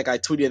 And I think I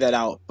tweeted that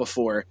out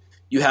before.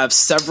 You have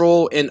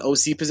several in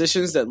OC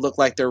positions that look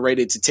like they're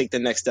ready to take the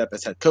next step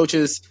as head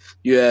coaches.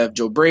 You have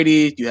Joe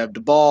Brady, you have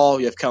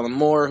DeBall, you have Kellen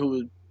Moore,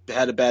 who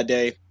had a bad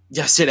day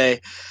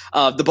yesterday.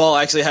 DeBall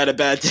actually had a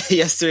bad day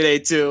yesterday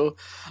too.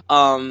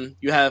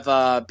 You have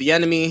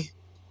Bieniemy,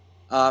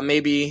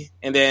 maybe,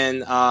 and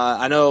then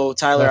I know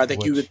Tyler. I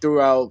think you threw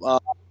out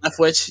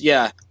Leftwich,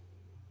 yeah.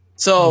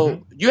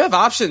 So you have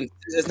options.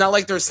 It's not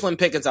like there's slim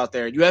pickings out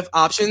there. You have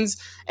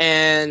options,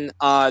 and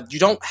you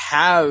don't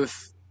have.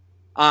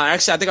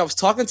 Actually, I think I was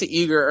talking to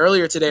Eager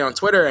earlier today on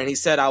Twitter, and he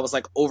said I was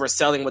like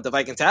overselling what the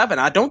Vikings have,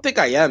 and I don't think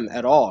I am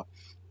at all.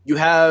 You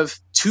have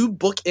 2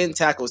 bookend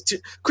tackles.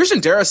 Christian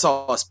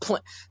Darrisaw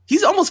is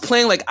he's almost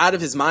playing like out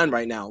of his mind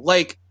right now.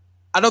 Like,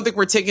 I don't think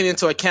we're taking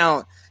into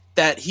account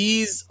that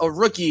he's a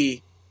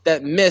rookie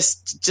that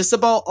missed just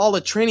about all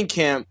of training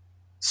camp,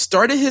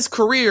 started his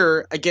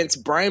career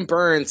against Brian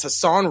Burns,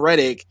 Hassan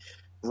Reddick,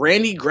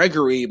 Randy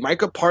Gregory,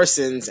 Micah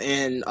Parsons,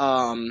 and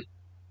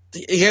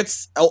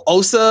against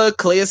Osa,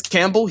 Calais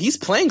Campbell. He's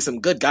playing some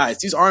good guys.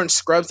 These aren't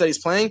scrubs that he's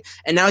playing,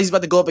 and now he's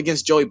about to go up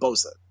against Joey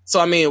Bosa. So,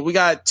 I mean, we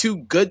got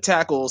 2 good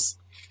tackles.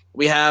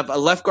 We have a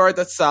left guard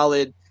that's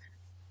solid.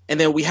 And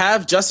then we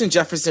have Justin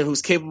Jefferson,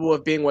 who's capable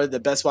of being one of the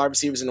best wide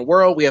receivers in the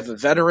world. We have a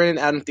veteran,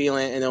 Adam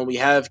Thielen. And then we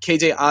have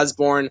KJ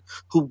Osborne,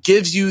 who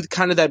gives you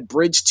kind of that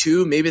bridge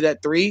 2, maybe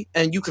that 3.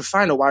 And you can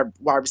find a wide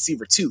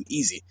receiver 2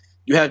 easy.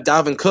 You have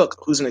Dalvin Cook,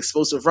 who's an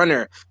explosive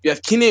runner. You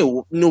have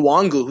Kene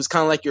Nwangu, who's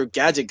kind of like your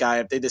gadget guy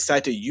if they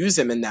decide to use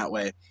him in that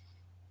way.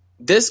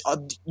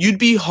 You'd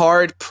be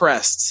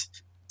hard-pressed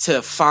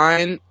to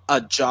find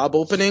a job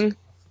opening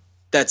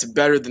that's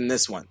better than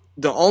this one.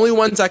 The only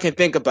ones I can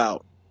think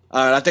about,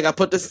 I think I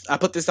put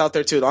this out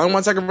there too. The only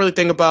ones I can really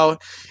think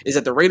about is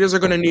that the Raiders are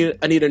going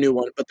to need a new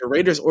one, but the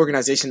Raiders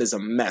organization is a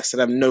mess,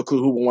 and I have no clue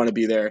who will want to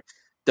be there.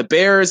 I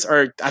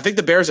think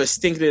the Bears are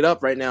stinking it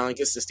up right now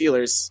against the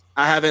Steelers.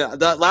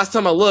 Last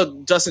time I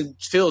looked, Justin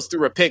Fields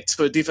threw a pick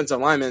to a defensive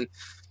lineman.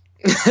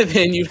 And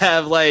then you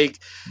have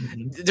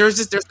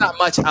there's not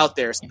much out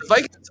there. So the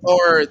Vikings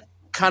are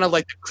kind of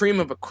like the cream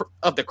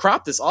of the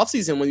crop this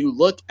offseason when you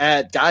look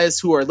at guys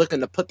who are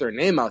looking to put their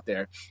name out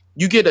there.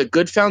 You get a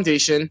good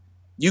foundation.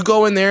 You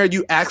go in there,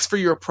 you ask for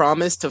your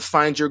promise to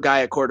find your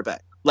guy at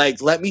quarterback.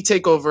 Like, let me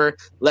take over,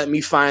 let me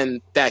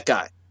find that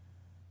guy.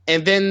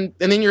 And then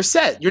you're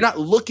set. You're not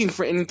looking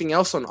for anything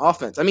else on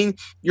offense. I mean,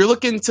 you're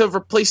looking to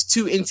replace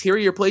 2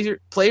 interior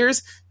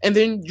players, and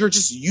then you're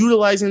just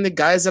utilizing the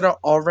guys that are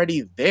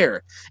already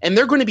there. And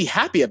they're going to be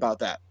happy about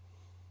that.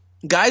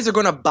 Guys are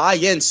going to buy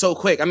in so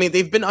quick. I mean,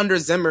 they've been under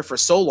Zimmer for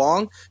so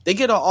long. They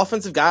get an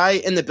offensive guy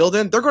in the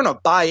building, they're going to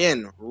buy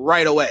in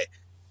right away.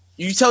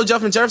 You tell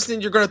Justin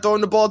Jefferson you're going to throw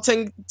him the ball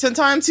 10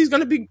 times, he's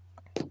going to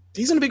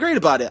be great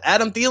about it.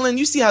 Adam Thielen,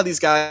 you see how these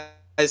guys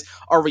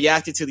are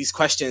reacting to these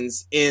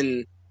questions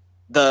in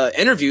the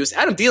interviews.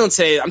 Adam Thielen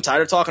said, I'm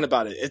tired of talking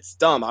about it. It's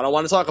dumb. I don't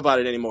want to talk about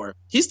it anymore.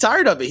 He's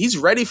tired of it. He's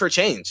ready for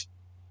change.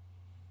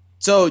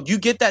 So you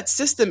get that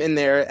system in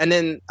there, and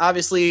then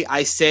obviously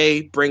I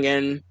say bring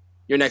in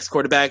your next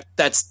quarterback.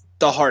 That's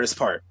the hardest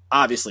part.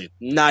 Obviously,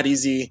 not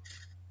easy.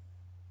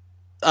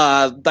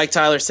 Like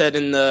Tyler said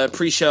in the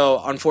pre-show,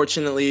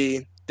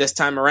 unfortunately, this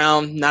time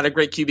around, not a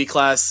great QB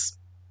class.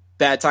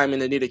 Bad timing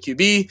to need a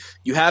QB.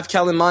 You have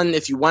Kellen Mond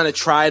if you want to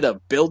try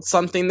to build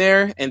something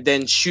there and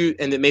then shoot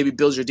and then maybe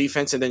build your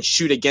defense and then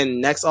shoot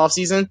again next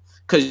offseason,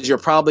 because you're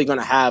probably going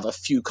to have a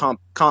few comp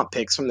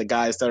picks from the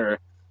guys that are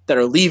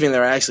leaving that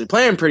are actually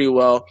playing pretty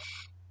well.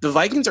 The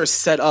Vikings are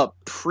set up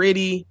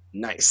pretty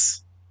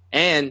nice.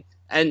 And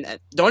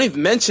don't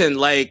even mention,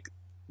 like,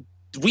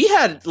 we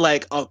had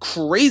like a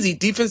crazy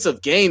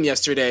defensive game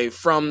yesterday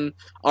from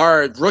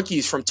our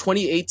rookies from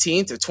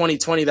 2018 to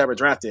 2020 that were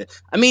drafted.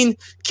 I mean,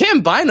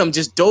 Cam Bynum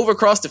just dove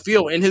across the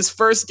field in his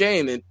first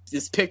game and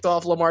just picked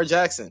off Lamar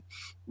Jackson.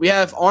 We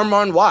have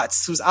Armon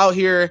Watts, who's out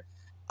here.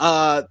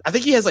 I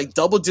think he has like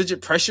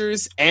double-digit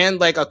pressures and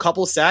like a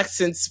couple sacks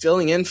since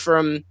filling in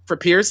for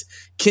Pierce.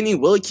 Kenny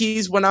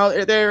Willekes went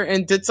out there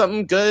and did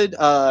something good.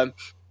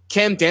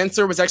 Cam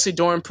Dancer was actually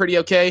doing pretty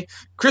okay.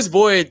 Chris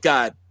Boyd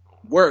got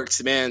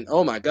works, man.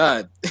 Oh my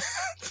God.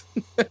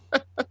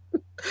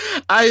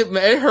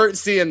 It hurt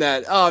seeing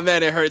that. Oh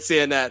man, it hurt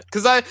seeing that.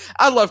 Because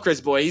I love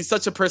Chris Boyd. He's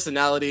such a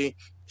personality.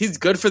 He's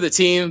good for the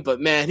team, but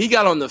man, he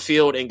got on the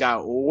field and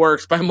got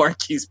worked by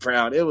Marquise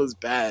Brown. It was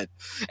bad.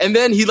 And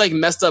then he like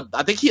messed up.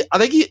 I think he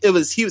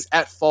was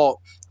at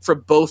fault for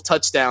both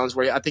touchdowns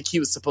where I think he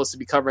was supposed to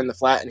be covering the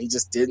flat and he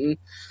just didn't.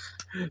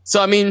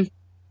 So I mean,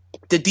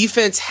 the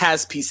defense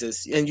has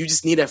pieces and you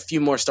just need a few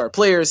more star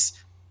players.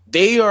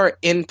 They are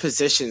in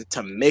position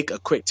to make a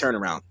quick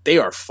turnaround. They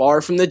are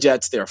far from the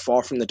Jets. They are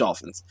far from the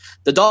Dolphins.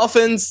 The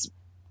Dolphins,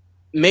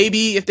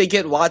 maybe if they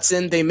get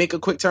Watson, they make a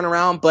quick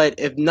turnaround. But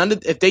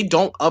if they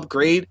don't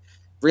upgrade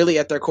really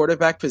at their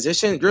quarterback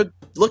position, you're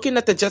looking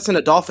at the Jets and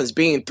the Dolphins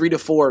being 3 to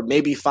 4,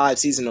 maybe 5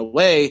 seasons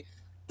away.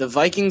 The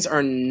Vikings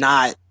are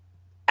not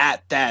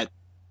at that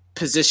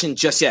position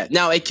just yet.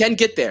 Now, it can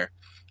get there.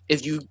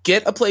 If you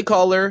get a play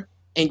caller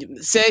and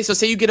say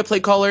you get a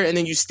play caller and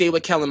then you stay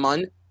with Kellen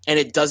Mond, and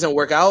it doesn't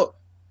work out,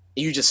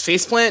 you just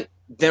faceplant,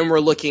 then we're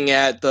looking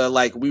at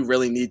we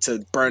really need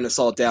to burn this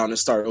all down and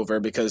start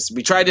over because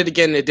we tried it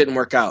again and it didn't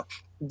work out.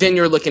 Then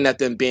you're looking at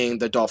them being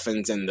the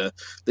Dolphins and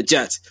the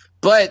Jets.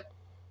 But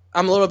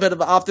I'm a little bit of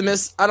an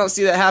optimist. I don't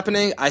see that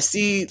happening. I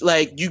see,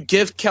 you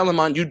give Kellen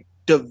Mond, you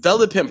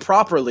develop him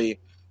properly,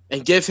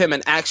 and give him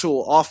an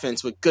actual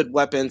offense with good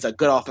weapons, a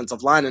good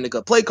offensive line, and a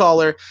good play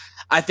caller,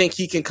 I think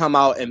he can come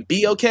out and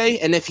be okay.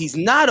 And if he's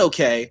not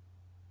okay,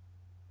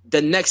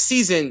 the next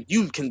season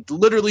you can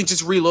literally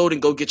just reload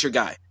and go get your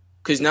guy.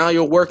 Because now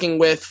you're working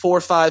with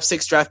 4, 5,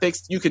 6 draft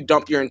picks. You could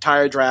dump your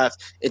entire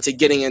draft into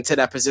getting into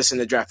that position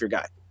to draft your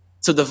guy.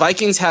 So the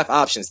Vikings have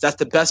options. That's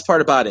the best part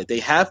about it. They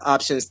have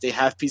options. They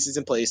have pieces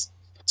in place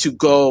to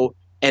go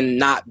and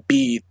not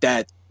be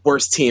that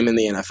worst team in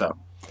the NFL.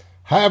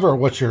 However,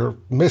 what you're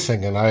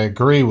missing, and I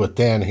agree with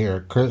Dan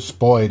here, Chris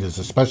Boyd is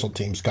a special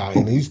teams guy,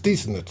 and he's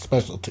decent at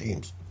special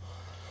teams.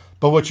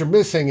 But what you're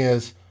missing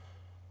is,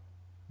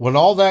 when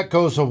all that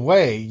goes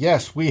away,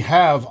 yes, we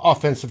have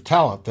offensive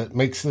talent that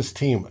makes this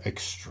team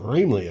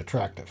extremely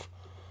attractive.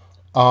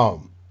 But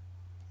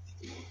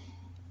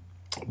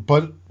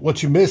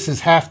what you miss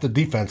is half the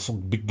defense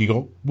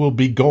will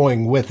be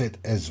going with it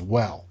as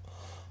well.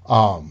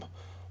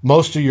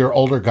 Most of your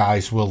older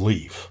guys will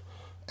leave,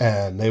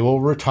 and they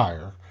will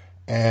retire,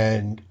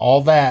 and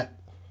all that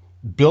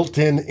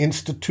built-in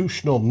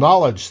institutional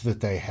knowledge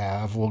that they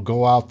have will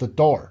go out the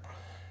door.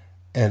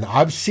 And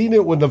I've seen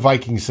it when the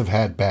Vikings have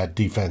had bad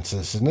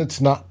defenses, and it's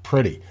not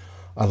pretty.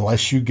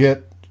 Unless you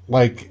get,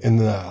 like, in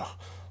the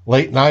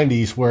late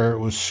 90s where it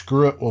was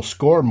screw it, we'll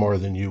score more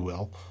than you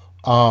will.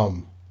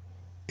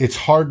 It's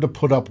hard to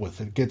put up with.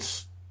 It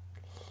gets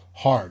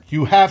hard.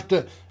 You have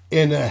to,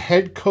 in a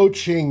head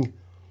coaching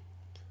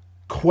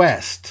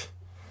quest,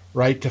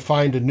 right, to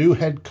find a new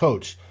head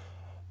coach.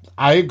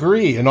 I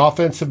agree, an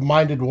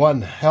offensive-minded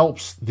one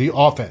helps the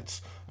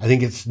offense. I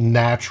think it's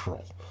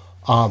natural.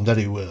 That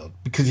he will,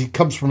 because he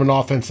comes from an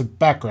offensive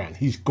background.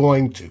 He's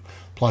going to.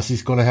 Plus,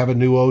 he's going to have a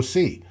new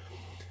OC.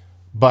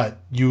 But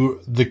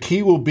the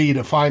key will be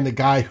to find the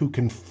guy who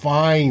can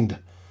find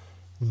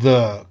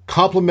the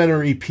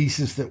complementary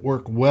pieces that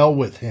work well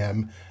with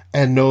him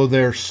and know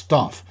their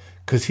stuff,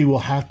 because he will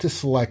have to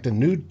select a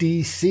new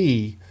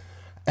DC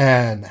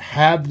and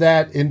have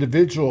that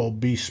individual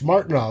be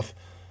smart enough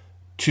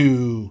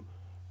to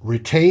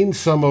retain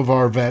some of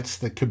our vets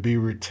that could be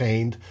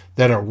retained,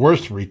 that are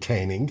worth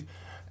retaining,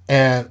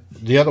 and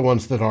the other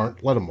ones that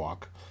aren't, let them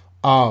walk.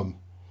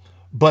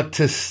 But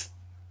to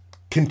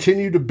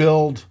continue to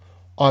build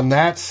on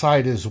that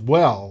side as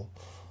well,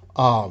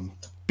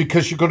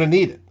 because you're going to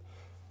need it.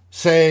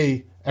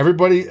 Say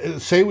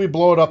we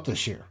blow it up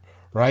this year,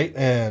 right?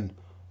 And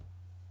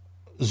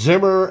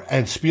Zimmer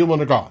and Spielman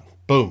are gone.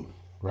 Boom,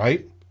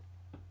 right?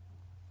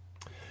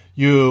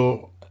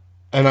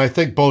 And I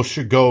think both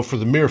should go for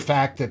the mere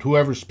fact that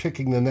whoever's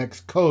picking the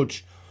next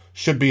coach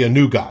should be a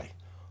new guy.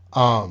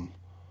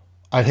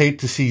 I'd hate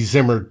to see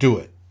Zimmer do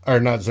it.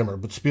 Or not Zimmer,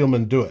 but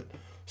Spielman do it.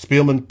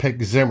 Spielman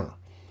pick Zimmer.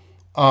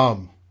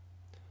 So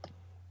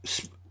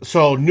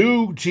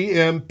new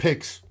GM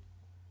picks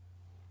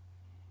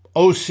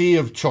OC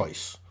of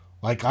choice.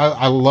 Like,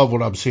 I love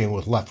what I'm seeing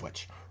with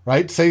Leftwich,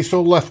 right? Say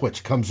so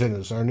Leftwich comes in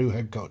as our new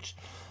head coach.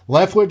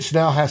 Leftwich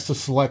now has to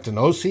select an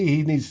OC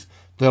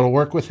that'll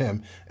work with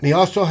him. And he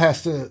also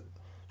has to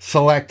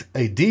select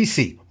a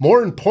DC.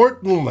 More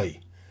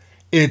importantly,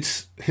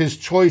 it's his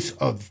choice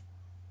of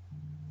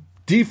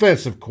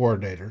defensive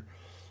coordinator,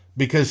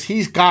 because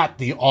he's got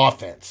the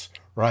offense,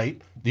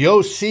 right? The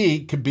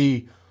OC can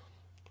be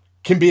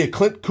a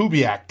Clint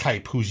Kubiak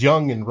type who's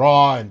young and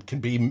raw and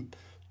can be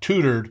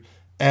tutored,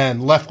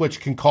 and Leftwich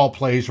can call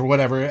plays or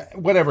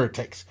whatever it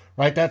takes,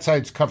 right? That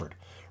side's covered,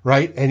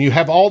 right? And you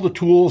have all the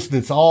tools, and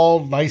it's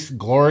all nice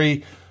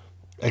glory,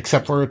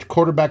 except for at the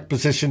quarterback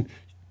position.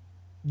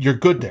 You're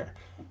good there.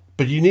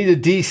 But you need a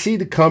DC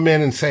to come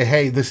in and say,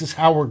 hey, this is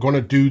how we're going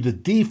to do the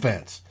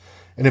defense.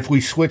 And if we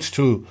switch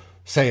to,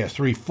 say, a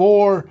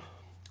 3-4,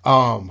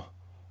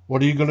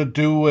 what are you going to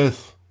do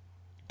with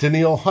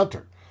Danielle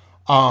Hunter?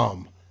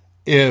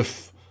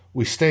 If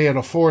we stay at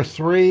a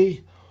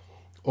 4-3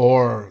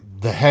 or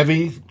the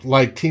heavy,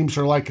 like teams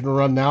are liking to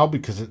run now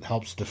because it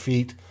helps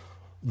defeat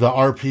the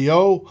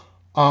RPO,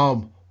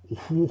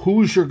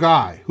 who's your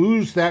guy?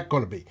 Who's that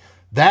going to be?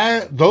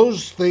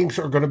 Those things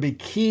are going to be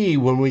key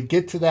when we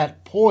get to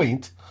that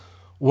point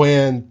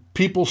when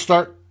people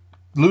start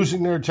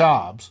losing their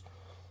jobs.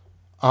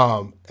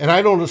 And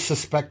I don't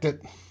suspect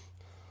it.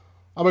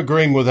 I'm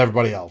agreeing with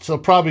everybody else. So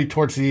probably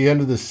towards the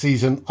end of the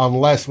season,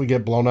 unless we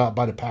get blown out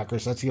by the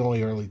Packers, that's the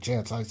only early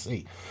chance I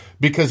see.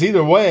 Because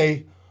either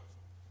way,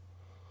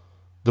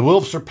 the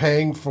Wolves are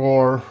paying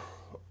for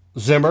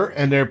Zimmer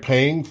and they're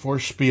paying for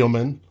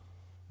Spielman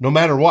no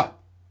matter what.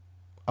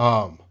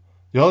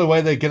 The only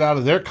way they get out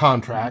of their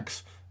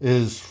contracts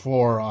is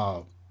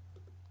for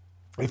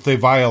if they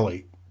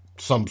violate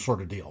some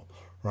sort of deal,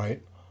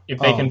 right? If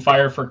they can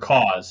fire for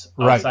cause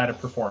outside of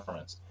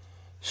performance.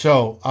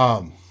 So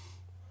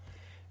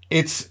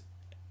it's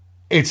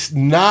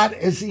not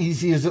as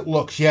easy as it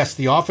looks. Yes,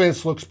 the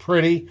offense looks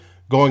pretty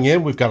going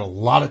in. We've got a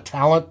lot of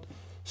talent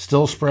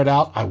still spread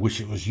out. I wish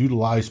it was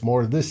utilized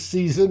more this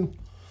season.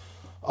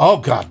 Oh,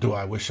 God, do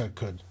I wish I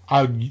could.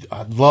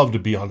 I'd love to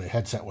be on the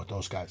headset with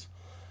those guys.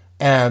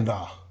 And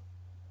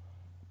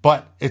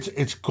but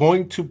it's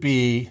going to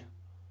be,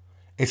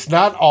 it's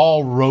not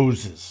all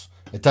roses.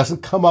 It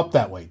doesn't come up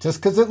that way.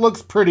 Just because it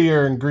looks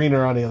prettier and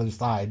greener on the other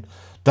side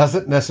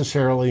doesn't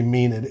necessarily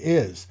mean it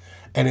is.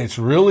 And it's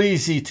real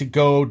easy to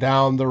go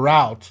down the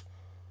route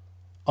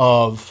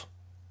of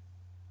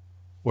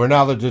we're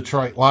now the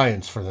Detroit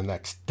Lions for the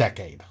next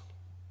decade.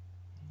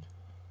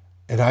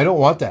 And I don't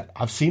want that.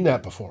 I've seen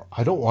that before.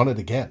 I don't want it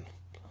again.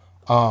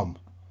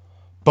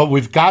 But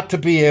we've got to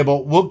be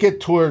able, we'll get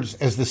towards,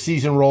 as the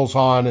season rolls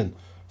on and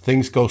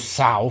things go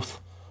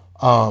south,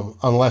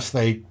 unless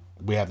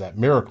we have that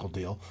miracle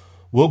deal,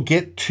 we'll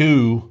get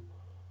to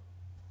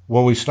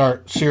when we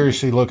start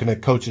seriously looking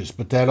at coaches,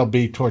 but that'll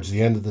be towards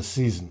the end of the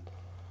season.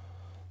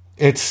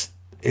 It's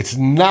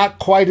not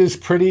quite as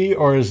pretty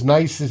or as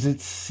nice as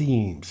it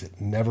seems. It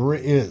never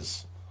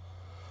is.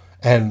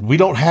 And we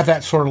don't have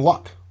that sort of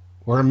luck.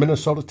 We're a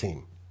Minnesota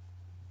team.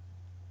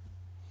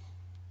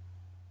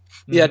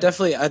 Yeah,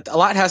 definitely. A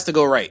lot has to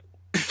go right,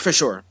 for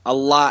sure. A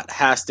lot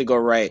has to go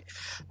right.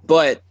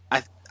 But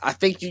I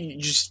think you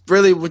just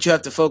really what you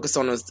have to focus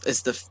on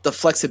is the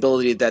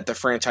flexibility that the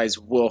franchise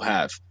will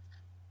have.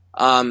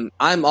 I'm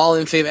all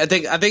in favor. I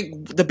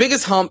think the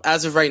biggest hump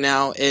as of right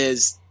now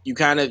is you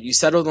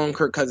settled on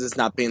Kirk Cousins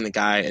not being the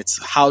guy.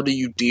 It's how do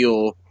you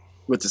deal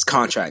with his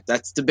contract?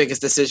 That's the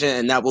biggest decision,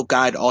 and that will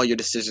guide all your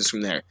decisions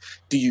from there.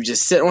 Do you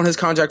just sit on his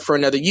contract for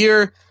another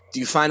year? Do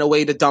you find a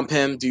way to dump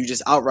him? Do you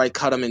just outright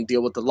cut him and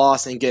deal with the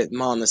loss and get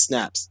him on the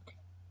snaps?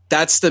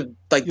 That's the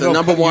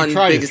number one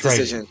biggest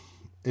decision.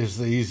 Is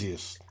the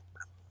easiest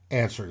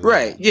answer to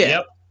right? that. Yeah,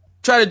 Yep.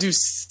 Try to do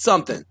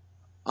something.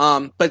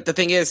 But the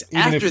thing is,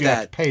 Even after if you that,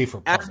 have to pay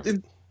for part of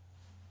it.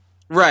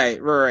 Right.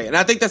 And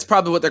I think that's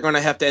probably what they're going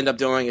to have to end up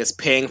doing is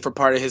paying for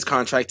part of his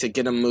contract to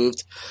get him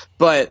moved.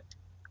 But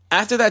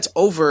after that's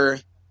over,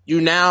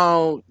 you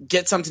now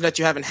get something that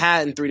you haven't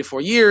had in 3 to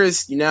 4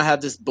 years. You now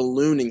have this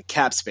balloon in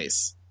cap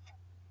space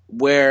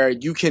where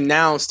you can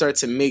now start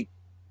to make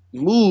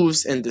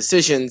moves and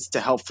decisions to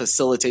help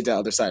facilitate the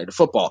other side of the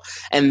football.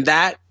 And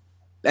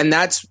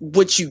that's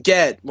what you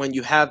get when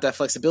you have that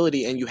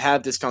flexibility and you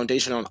have this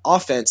foundation on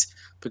offense,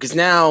 because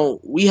now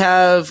we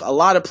have a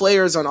lot of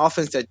players on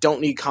offense that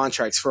don't need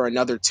contracts for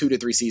another 2 to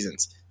 3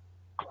 seasons.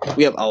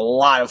 We have a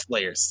lot of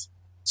players.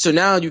 So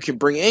now you can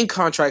bring in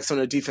contracts on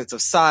the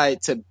defensive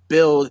side to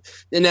build.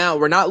 And now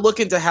we're not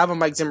looking to have a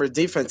Mike Zimmer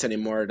defense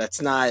anymore. That's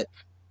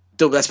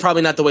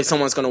probably not the way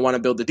someone's going to want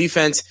to build the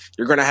defense.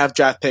 You're going to have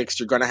draft picks.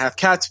 You're going to have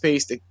cap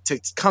space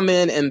to come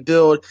in and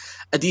build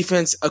a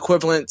defense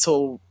equivalent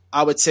to,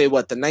 I would say,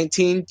 the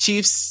 19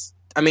 Chiefs.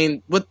 I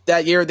mean, with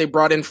that year, they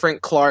brought in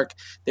Frank Clark.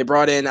 I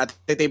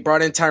think they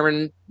brought in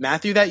Tyrann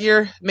Mathieu that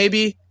year,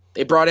 maybe.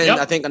 They brought in,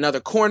 I think, another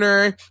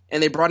corner,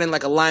 and they brought in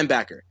like a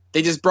linebacker.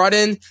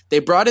 They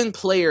brought in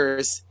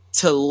players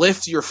to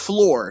lift your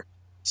floor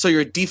so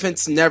your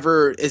defense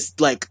never is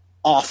like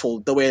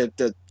awful the way that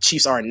the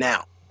Chiefs are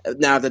now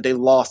that they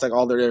lost like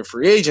all their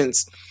free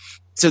agents.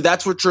 So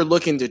that's what you're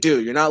looking to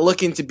do. You're not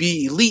looking to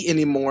be elite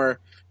anymore.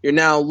 You're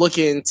now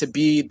looking to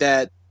be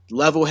that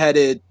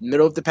level-headed,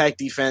 middle-of-the-pack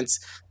defense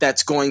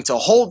that's going to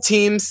hold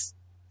teams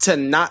to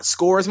not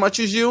score as much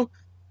as you,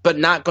 but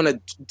not going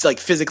to like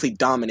physically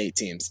dominate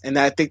teams. And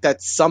I think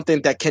that's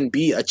something that can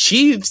be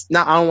achieved.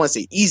 I don't want to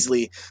say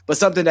easily, but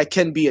something that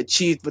can be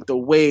achieved with the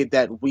way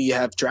that we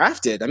have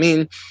drafted. I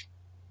mean,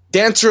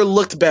 Dancer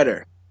looked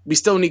better. We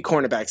still need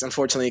cornerbacks,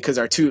 unfortunately, because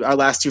our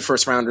last 2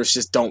 first rounders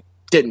just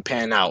didn't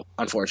pan out,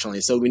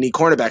 unfortunately. So we need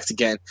cornerbacks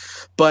again.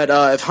 But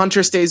if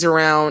Hunter stays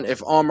around,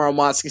 if Amar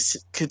Watts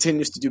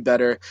continues to do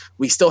better,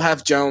 we still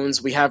have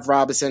Jones, we have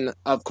Robinson,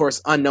 of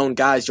course, unknown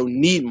guys. You'll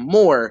need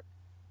more,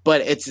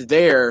 but it's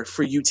there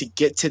for you to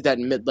get to that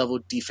mid-level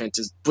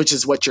defense, which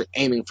is what you're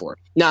aiming for.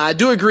 Now, I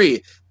do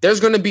agree. There's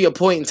going to be a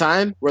point in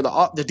time where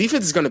the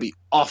defense is going to be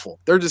awful.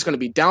 They're just going to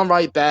be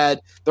downright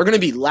bad. They're going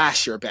to be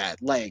last year bad.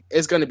 Like,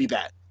 it's going to be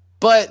bad.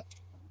 But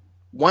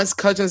once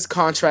Cousins'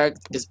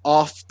 contract is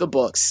off the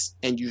books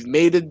and you've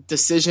made a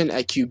decision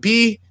at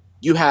QB,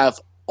 you have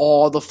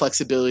all the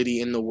flexibility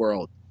in the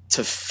world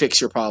to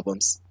fix your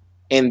problems.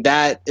 And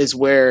I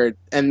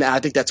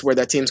think that's where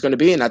that team's going to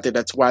be, and I think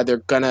that's why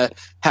they're going to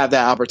have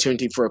that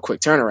opportunity for a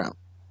quick turnaround.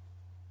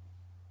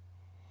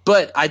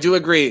 But I do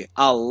agree,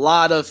 a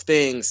lot of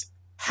things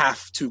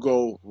have to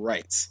go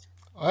right.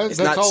 It's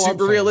not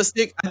super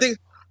realistic. I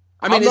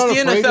mean,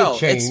 it's the NFL.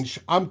 Change.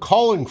 I'm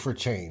calling for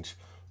change.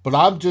 But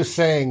I'm just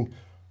saying,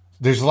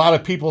 there's a lot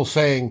of people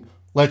saying,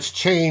 let's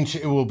change,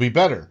 it will be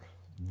better.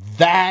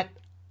 That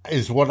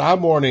is what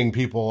I'm warning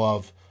people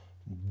of.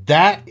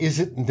 That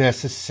isn't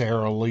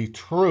necessarily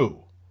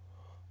true.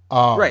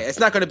 Right. It's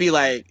not going to be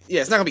like,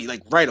 it's not going to be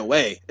like right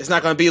away. It's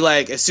not going to be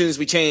like as soon as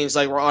we change,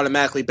 like we're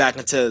automatically back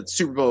into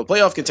Super Bowl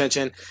playoff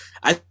contention.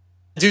 I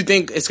do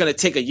think it's going to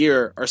take a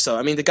year or so.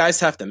 I mean, the guys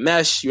have to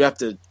mesh. You have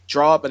to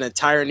draw up an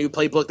entire new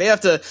playbook.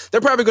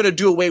 They're probably going to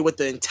do away with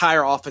the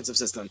entire offensive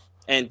system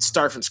and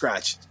start from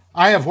scratch.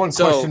 I have one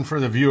question for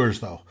the viewers,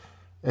 though.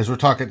 As we're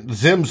talking,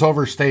 Zim's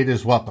overstayed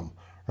his welcome,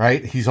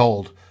 right? He's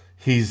old.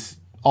 He's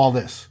all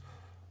this.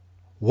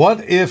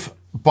 What if,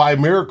 by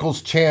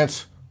miracle's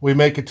chance, we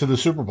make it to the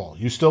Super Bowl?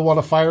 You still want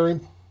to fire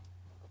him?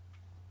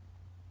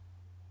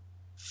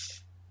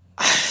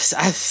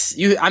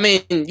 You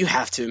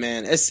have to,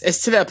 man.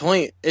 It's to that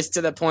point. It's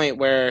to that point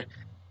where,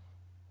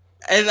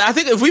 and I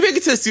think if we make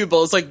it to the Super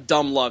Bowl, it's like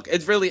dumb luck.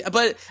 It's really,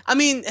 but I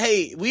mean,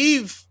 hey,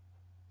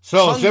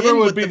 So Zimmer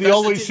would be the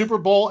only Super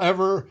Bowl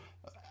ever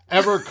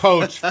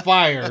coach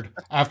fired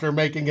after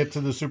making it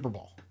to the Super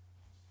Bowl.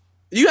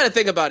 You got to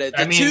think about it.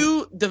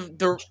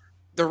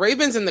 The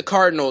Ravens and the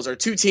Cardinals are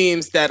two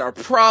teams that are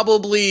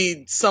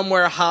probably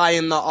somewhere high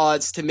in the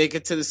odds to make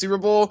it to the Super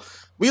Bowl.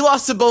 We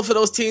lost to both of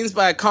those teams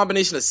by a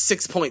combination of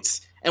 6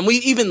 points, and we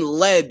even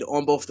led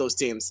on both of those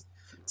teams.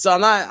 So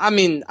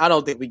I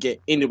don't think we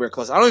get anywhere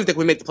close. I don't even think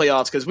we make the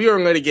playoffs because we were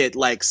going to get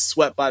like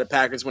swept by the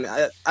Packers. When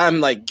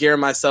I'm like gearing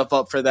myself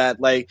up for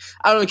that. Like,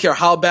 I don't care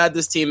how bad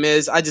this team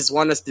is. I just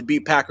want us to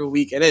beat Packer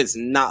Week, and it's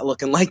not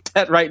looking like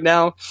that right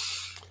now.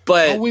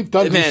 But we've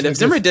done man, if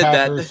Zimmer did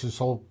Packers this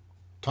whole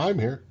time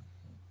here.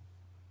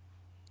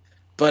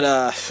 But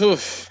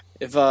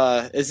if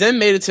Zim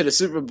made it to the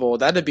Super Bowl,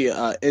 that'd be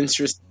an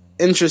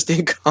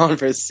interesting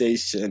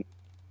conversation.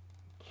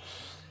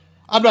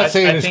 I'm not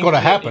saying it's going to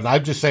happen.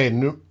 I'm just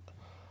saying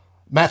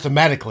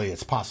mathematically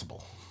it's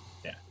possible.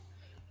 Yeah.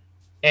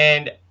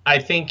 And I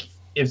think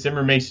if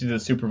Zimmer makes it to the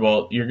Super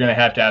Bowl, you're going to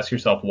have to ask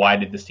yourself, why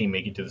did this team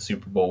make it to the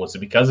Super Bowl? Was it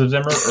because of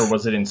Zimmer or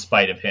was it in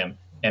spite of him?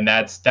 And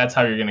that's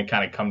how you're going to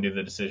kind of come to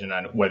the decision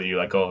on whether you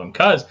let go of him.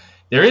 Because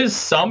there is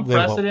some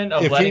precedent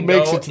of letting go. If he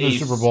makes it to the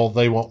Super Bowl,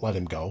 they won't let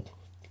him go.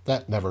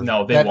 That never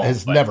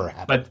has never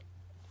happened. But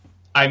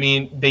I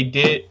mean, they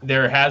did.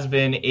 There has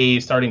been a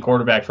starting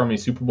quarterback from a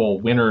Super Bowl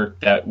winner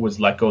that was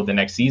let go the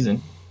next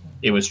season.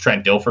 It was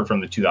Trent Dilfer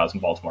from the 2000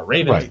 Baltimore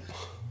Ravens. Right.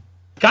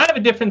 Kind of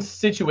a different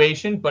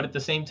situation, but at the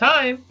same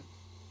time,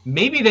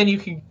 maybe then you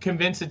can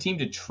convince a team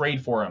to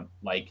trade for him,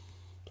 like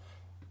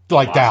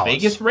Las Dallas.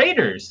 Vegas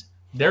Raiders.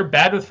 They're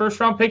bad with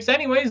first-round picks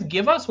anyways.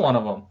 Give us one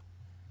of them.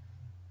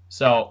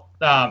 So,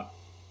 I'm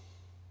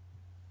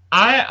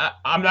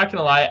not going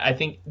to lie. I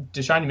think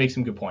Deshaun makes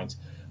some good points.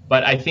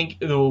 But I think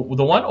the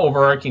one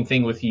overarching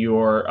thing with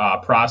your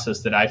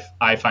process that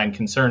I find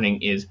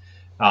concerning is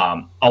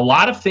a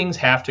lot of things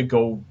have to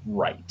go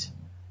right.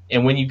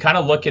 And when you kind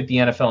of look at the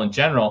NFL in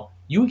general,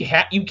 you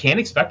can't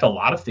expect a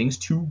lot of things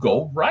to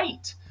go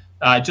right.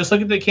 Just look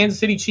at the Kansas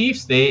City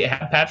Chiefs. They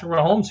have Patrick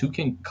Mahomes who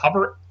can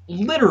cover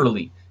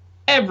literally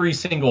every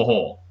single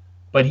hole.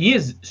 But he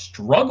has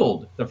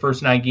struggled the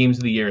first 9 games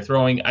of the year,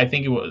 throwing, I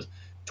think it was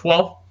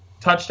 12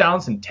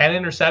 touchdowns and 10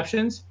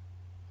 interceptions.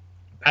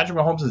 Patrick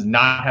Mahomes has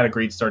not had a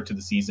great start to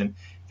the season.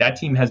 That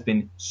team has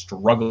been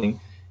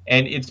struggling.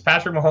 And it's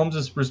Patrick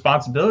Mahomes'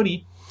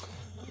 responsibility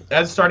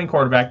as starting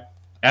quarterback,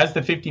 as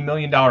the $50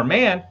 million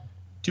man,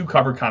 to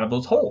cover kind of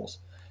those holes.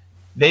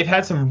 They've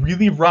had some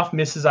really rough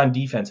misses on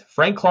defense.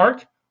 Frank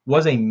Clark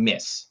was a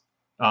miss.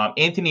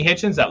 Anthony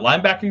Hitchens, that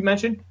linebacker you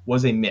mentioned,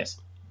 was a miss.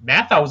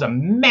 Mathau was a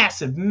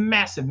massive,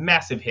 massive,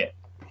 massive hit.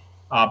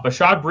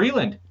 Bashad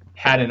Breeland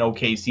had an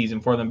okay season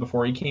for them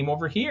before he came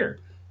over here.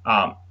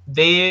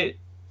 They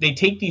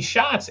take these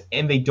shots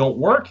and they don't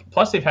work.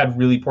 Plus, they've had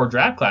really poor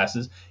draft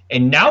classes.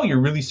 And now you're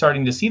really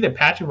starting to see that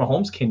Patrick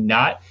Mahomes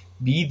cannot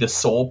be the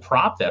sole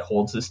prop that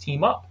holds this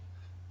team up.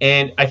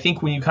 And I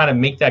think when you kind of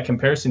make that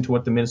comparison to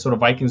what the Minnesota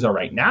Vikings are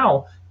right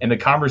now and the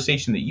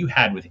conversation that you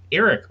had with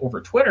Eric over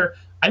Twitter,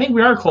 I think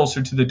we are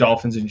closer to the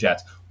Dolphins and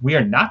Jets. We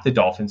are not the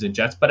Dolphins and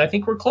Jets, but I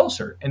think we're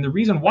closer. And the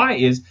reason why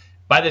is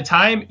by the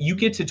time you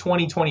get to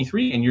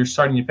 2023 and you're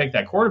starting to pick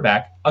that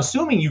quarterback,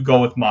 assuming you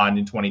go with Mond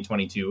in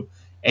 2022,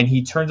 and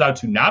he turns out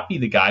to not be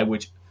the guy,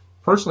 which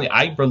personally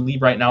I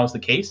believe right now is the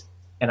case,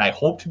 and I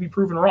hope to be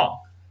proven wrong.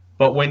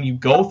 But when you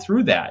go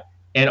through that,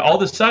 and all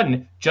of a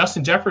sudden,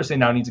 Justin Jefferson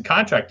now needs a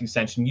contract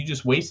extension, you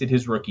just wasted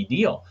his rookie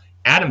deal.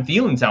 Adam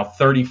Thielen's now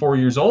 34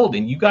 years old,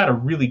 and you got to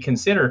really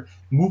consider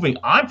moving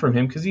on from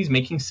him because he's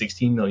making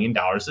 $16 million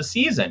a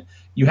season.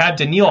 You have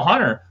Danielle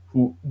Hunter,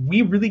 who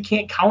we really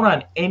can't count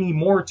on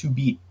anymore to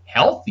be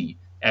healthy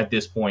at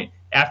this point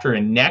after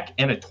a neck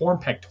and a torn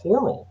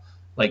pectoral.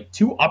 Like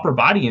 2 upper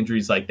body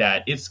injuries like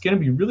that, it's going to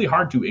be really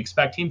hard to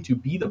expect him to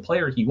be the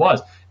player he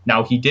was.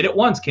 Now, he did it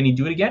once. Can he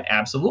do it again?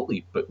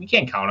 Absolutely, but we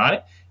can't count on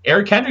it.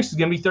 Eric Kendricks is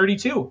going to be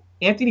 32.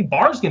 Anthony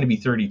Barr is going to be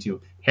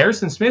 32.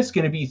 Harrison Smith is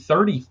going to be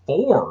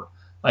 34.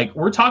 Like,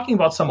 we're talking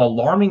about some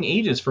alarming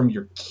ages from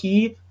your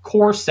key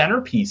core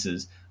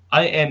centerpieces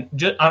and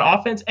just on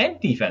offense and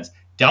defense.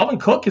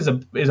 Dalvin Cook is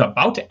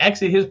about to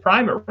exit his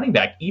prime at running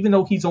back. Even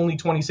though he's only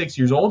 26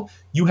 years old,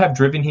 you have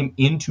driven him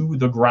into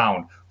the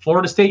ground.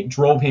 Florida State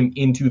drove him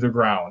into the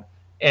ground.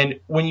 And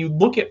when you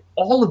look at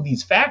all of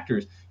these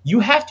factors, you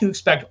have to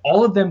expect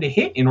all of them to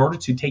hit in order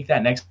to take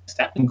that next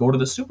step and go to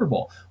the Super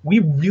Bowl. We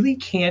really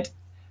can't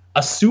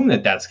assume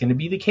that that's going to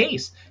be the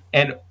case.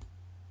 And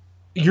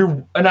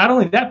you're not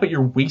only that, but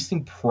you're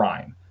wasting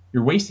prime.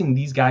 You're wasting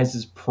these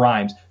guys'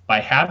 primes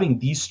by having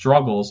these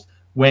struggles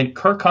when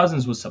Kirk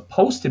Cousins was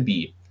supposed to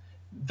be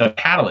the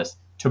catalyst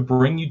to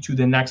bring you to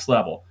the next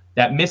level.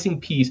 That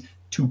missing piece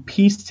to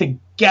piece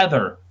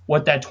together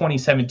what that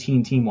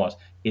 2017 team was.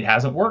 It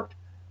hasn't worked.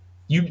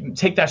 You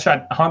take that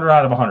shot 100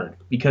 out of 100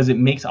 because it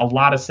makes a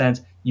lot of sense.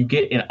 You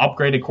get an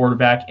upgraded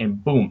quarterback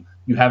and boom,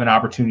 you have an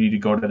opportunity to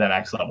go to the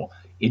next level.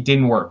 It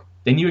didn't work.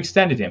 Then you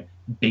extended him.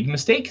 Big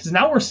mistake, because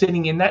now we're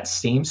sitting in that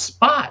same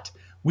spot.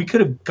 We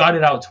could have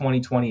gutted out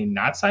 2020 and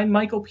not signed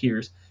Michael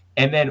Pierce.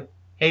 And then,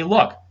 hey,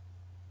 look,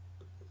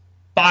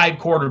 5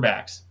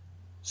 quarterbacks,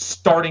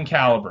 starting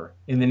caliber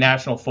in the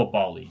National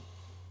Football League.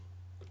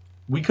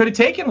 We could have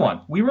taken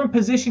one. We were in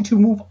position to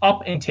move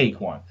up and take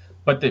one.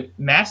 But the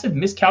massive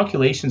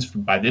miscalculations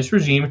by this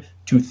regime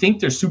to think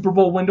their Super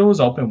Bowl window is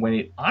open when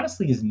it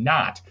honestly is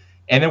not.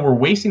 And then we're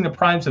wasting the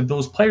primes of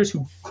those players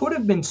who could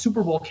have been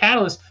Super Bowl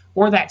catalysts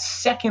or that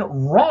second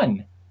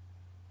run.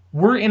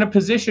 We're in a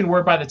position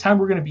where by the time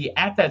we're going to be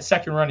at that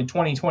second run in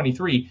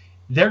 2023,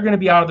 they're going to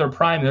be out of their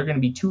prime. They're going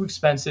to be too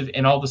expensive.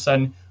 And all of a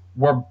sudden,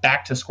 we're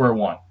back to square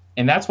one.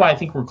 And that's why I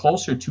think we're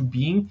closer to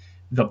being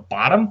the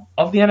bottom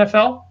of the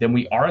NFL than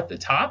we are at the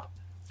top,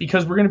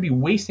 because we're going to be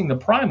wasting the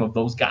prime of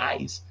those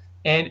guys.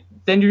 And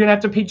then you're going to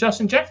have to pay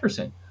Justin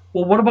Jefferson.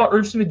 Well, what about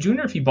Irv Smith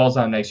Jr. if he balls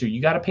out next year?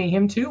 You got to pay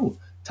him too.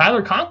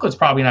 Tyler Conklin's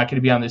probably not going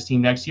to be on this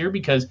team next year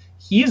because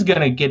he's going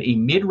to get a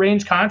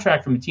mid-range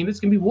contract from a team that's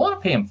going to be willing to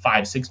pay him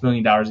 $5-6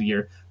 million a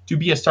year to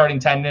be a starting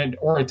tight end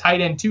or a tight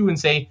end too, and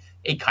say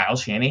a Kyle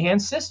Shanahan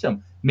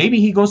system.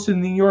 Maybe he goes to the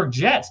New York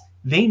Jets.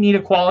 They need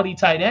a quality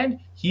tight end.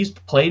 He's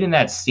played in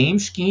that same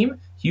scheme.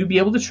 He would be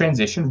able to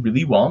transition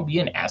really well and be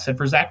an asset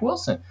for Zach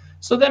Wilson.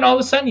 So then all of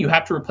a sudden you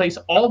have to replace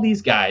all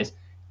these guys,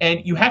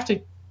 and you have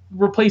to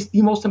replace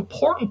the most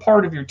important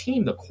part of your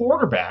team, the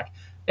quarterback.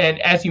 And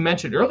as you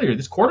mentioned earlier,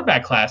 this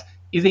quarterback class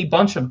is a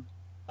bunch of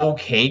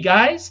okay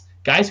guys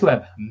who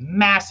have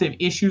massive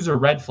issues or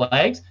red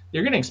flags.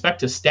 They're going to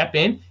expect to step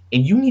in,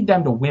 and you need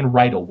them to win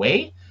right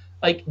away.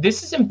 Like,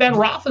 this isn't Ben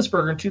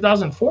Roethlisberger in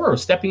 2004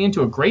 stepping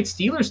into a great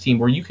Steelers team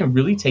where you can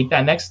really take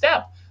that next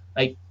step.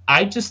 Like,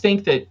 I just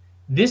think that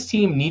this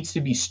team needs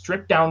to be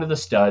stripped down to the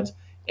studs,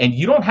 and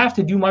you don't have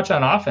to do much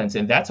on offense,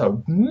 and that's a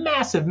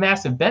massive,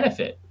 massive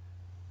benefit.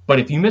 But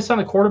if you miss on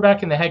the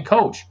quarterback and the head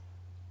coach,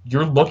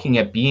 you're looking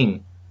at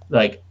being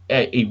like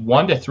a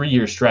 1 to 3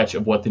 year stretch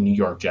of what the New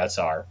York Jets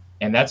are.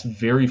 And that's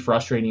very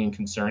frustrating and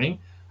concerning.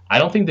 I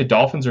don't think the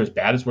Dolphins are as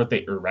bad as what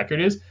their record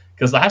is,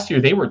 because last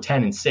year they were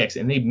 10-6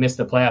 and they missed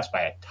the playoffs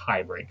by a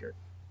tiebreaker.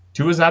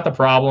 Tua is not the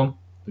problem.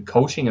 The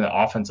coaching and the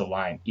offensive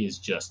line is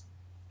just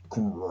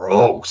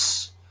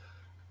gross.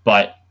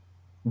 But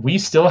we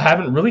still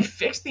haven't really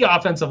fixed the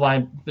offensive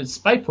line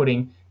despite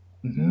putting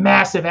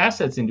massive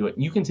assets into it.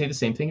 And you can say the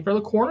same thing for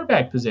the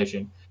cornerback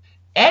position.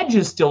 Edge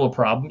is still a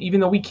problem, even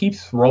though we keep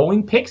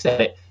throwing picks at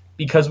it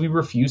because we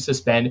refuse to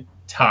spend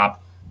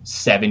top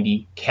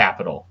 70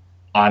 capital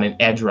on an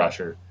edge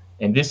rusher.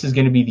 And this is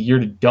going to be the year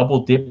to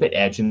double dip at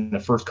edge in the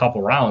first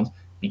couple rounds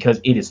because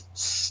it is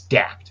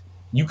stacked.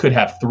 You could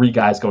have 3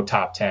 guys go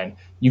top 10.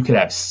 You could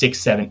have 6,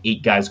 7,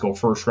 8 guys go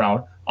first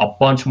round. A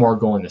bunch more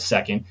go in the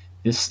second.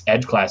 This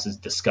edge class is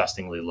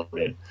disgustingly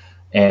loaded.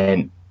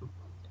 And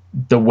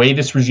the way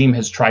this regime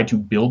has tried to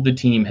build the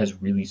team has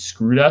really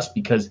screwed us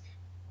because,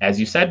 as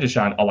you said,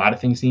 Deshaun, a lot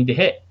of things need to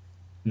hit.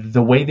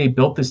 The way they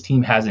built this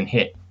team hasn't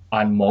hit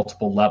on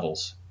multiple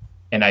levels.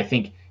 And I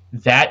think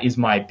that is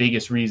my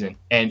biggest reason.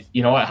 And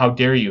you know what? How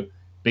dare you?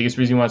 Biggest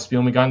reason you want to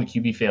Spielman gone, the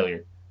QB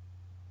failure.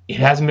 It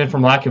hasn't been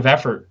from lack of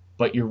effort,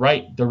 but you're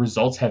right. The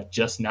results have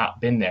just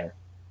not been there.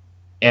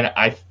 And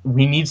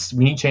we need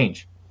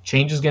change.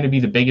 Change is going to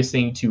be the biggest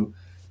thing to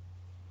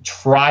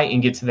try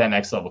and get to that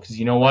next level. Because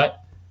you know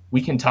what?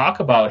 We can talk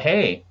about,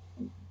 hey,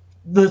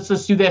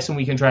 let's do this and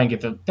we can try and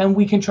get there. Then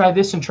we can try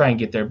this and try and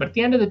get there. But at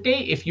the end of the day,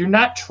 if you're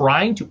not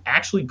trying to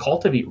actually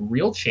cultivate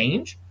real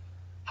change,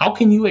 how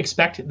can you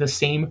expect the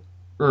same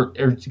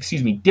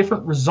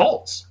different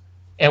results?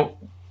 And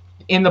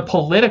in the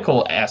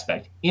political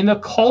aspect, in the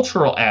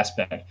cultural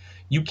aspect,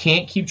 you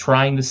can't keep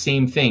trying the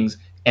same things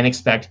and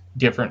expect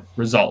different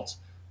results.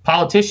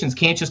 Politicians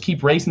can't just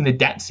keep raising the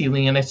debt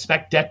ceiling and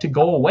expect debt to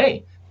go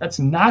away. That's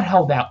not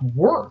how that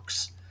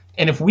works.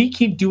 And if we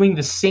keep doing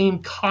the same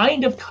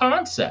kind of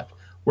concept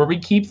where we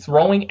keep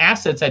throwing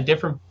assets at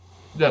different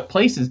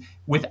places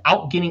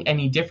without getting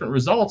any different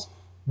results,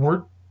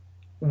 we're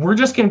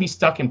just going to be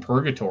stuck in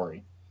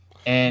purgatory.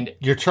 And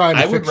you're trying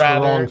to fix the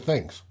wrong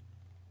things.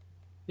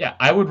 Yeah,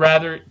 I would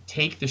rather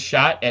take the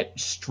shot at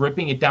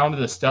stripping it down to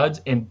the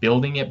studs and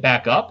building it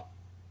back up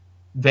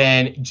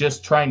than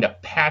just trying to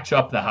patch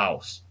up the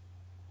house.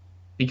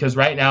 Because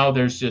right now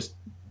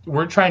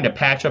we're trying to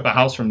patch up a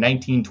house from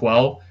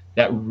 1912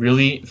 that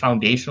really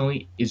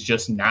foundationally is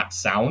just not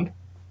sound.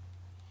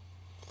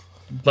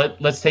 But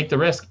let's take the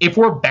risk. If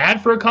we're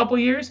bad for a couple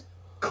years,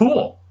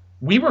 cool.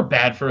 We were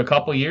bad for a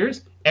couple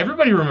years.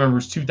 Everybody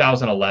remembers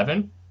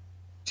 2011,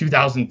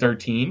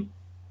 2013,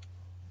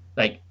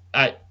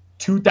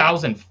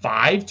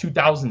 2005,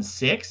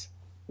 2006.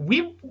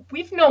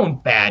 We've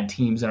known bad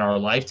teams in our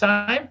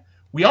lifetime.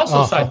 We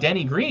also saw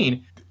Denny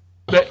Green,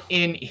 but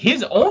in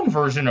his own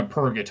version of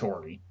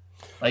purgatory.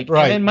 Right,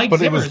 and then Mike but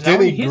Zimmer's it was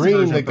Denny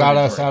Green that got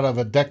us purgatory. out of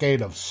a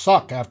decade of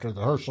suck after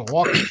the Herschel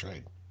Walker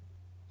trade.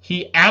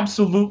 He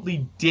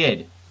absolutely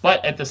did.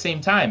 But at the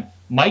same time,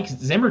 Mike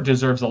Zimmer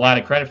deserves a lot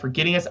of credit for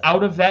getting us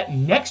out of that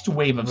next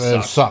wave of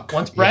suck.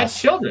 Once Brad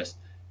Childress.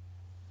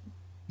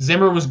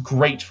 Zimmer was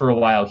great for a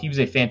while. He was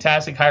a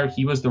fantastic hire.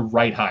 He was the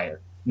right hire.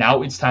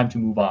 Now it's time to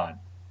move on,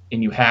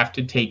 and you have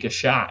to take a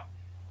shot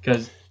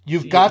because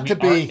you've got to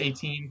be a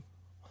team.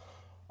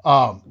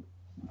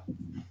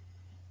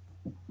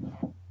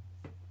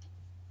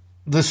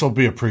 This will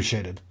be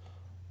appreciated.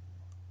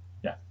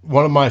 Yeah.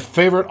 One of my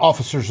favorite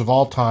officers of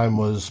all time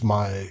was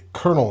my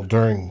colonel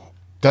during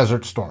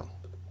Desert Storm.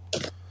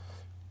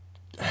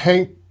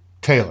 Hank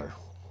Taylor.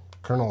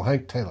 Colonel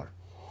Hank Taylor.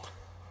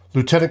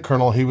 Lieutenant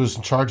Colonel, he was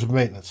in charge of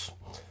maintenance.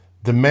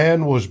 The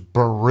man was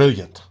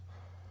brilliant.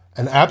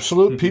 An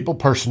absolute people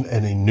person,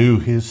 and he knew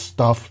his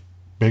stuff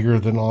bigger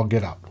than all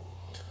get out.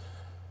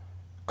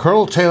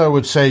 Colonel Taylor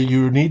would say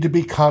you need to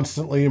be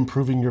constantly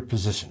improving your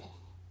position.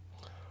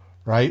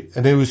 Right?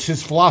 And it was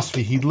his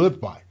philosophy he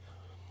lived by.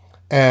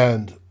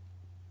 And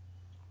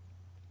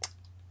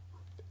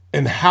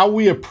how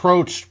we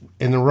approached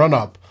in the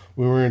run-up,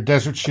 we were in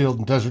Desert Shield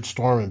and Desert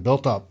Storm and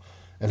built up,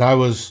 and I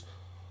was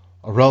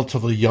a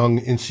relatively young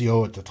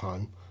NCO at the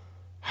time,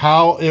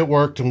 how it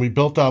worked, and we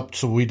built up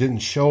so we didn't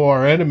show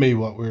our enemy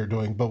what we were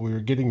doing, but we were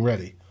getting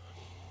ready.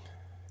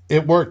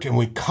 It worked, and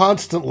we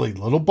constantly,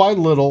 little by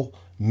little,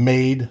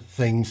 made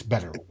things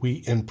better.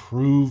 We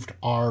improved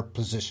our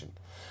position.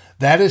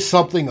 That is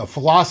something, a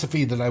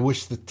philosophy that I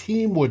wish the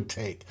team would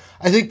take.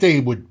 I think they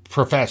would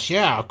profess,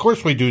 yeah, of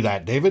course we do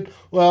that, David.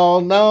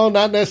 Well, no,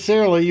 not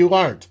necessarily. You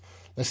aren't.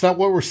 That's not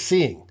what we're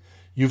seeing.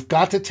 You've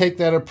got to take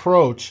that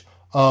approach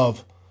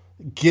of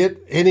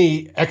get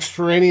any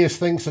extraneous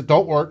things that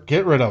don't work,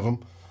 get rid of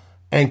them,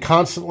 and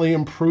constantly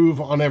improve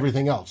on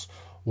everything else.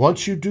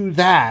 Once you do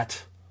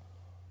that,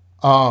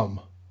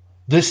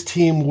 this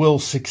team will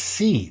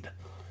succeed.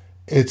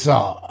 It's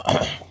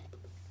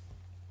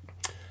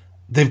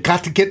they've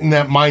got to get in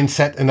that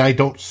mindset, and I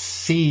don't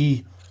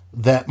see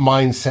that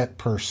mindset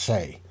per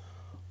se.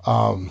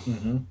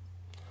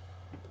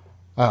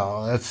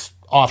 That's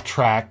off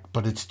track,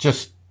 but it's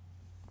just,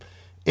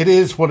 it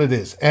is what it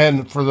is.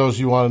 And for those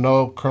you want to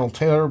know, Colonel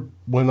Taylor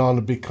went on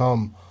to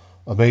become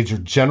a major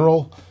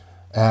general.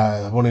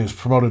 When he was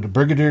promoted to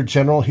brigadier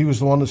general, he was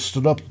the one that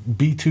stood up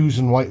B-2s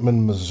in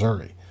Whiteman,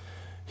 Missouri.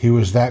 He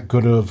was that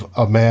good of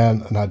a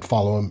man, and I'd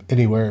follow him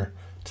anywhere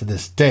to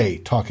this day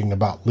talking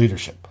about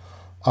leadership.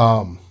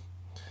 And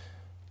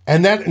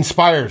that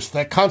inspires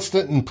that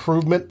constant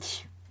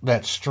improvement,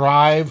 that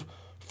strive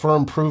for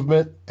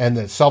improvement, and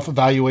that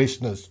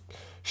self-evaluation is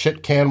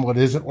shit can, what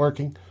isn't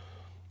working,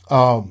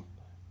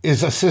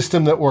 is a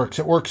system that works.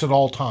 It works at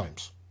all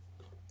times.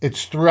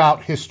 It's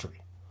throughout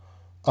history.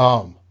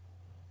 And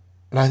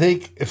I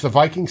think if the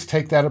Vikings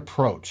take that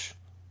approach,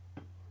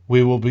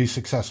 we will be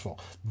successful.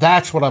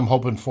 That's what I'm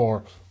hoping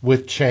for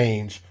with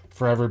change,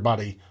 for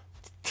everybody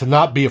to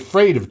not be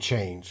afraid of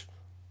change,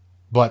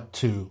 but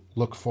to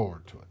look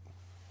forward to it.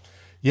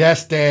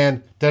 Yes,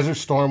 Dan, Desert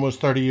Storm was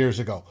 30 years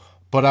ago,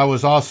 but I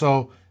was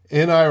also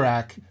in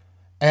Iraq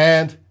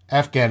and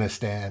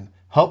Afghanistan,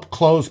 helped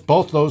close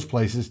both those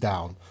places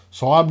down.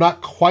 So I'm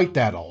not quite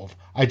that old.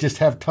 I just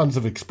have tons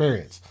of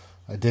experience.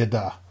 I did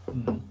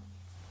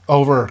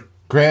over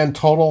grand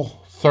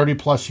total 30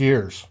 plus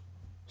years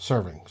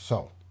serving.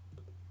 So,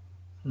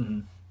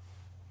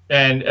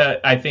 and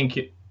I think,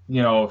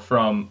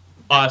 from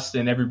us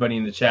and everybody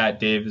in the chat,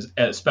 Dave,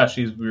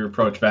 especially as we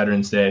approach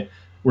Veterans Day,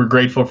 we're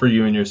grateful for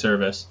you and your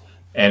service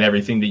and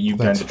everything that you've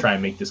done to try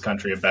and make this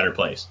country a better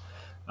place.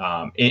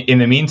 In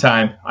the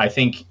meantime, I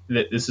think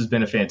that this has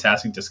been a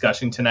fantastic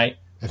discussion tonight.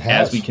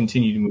 As we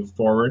continue to move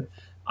forward,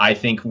 I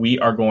think we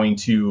are going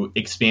to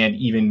expand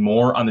even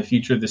more on the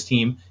future of this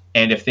team.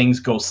 And if things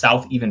go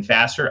south even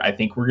faster, I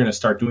think we're going to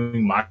start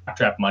doing mock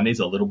draft Mondays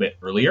a little bit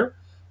earlier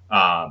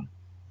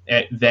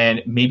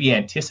than maybe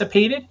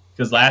anticipated.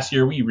 Because last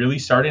year we really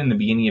started in the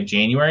beginning of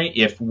January.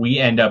 If we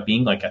end up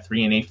being like a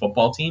 3-8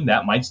 football team,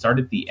 that might start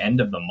at the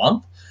end of the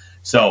month.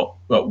 So,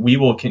 but we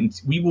will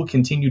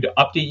continue to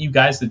update you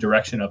guys the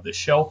direction of the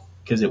show,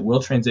 because it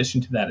will transition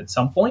to that at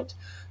some point.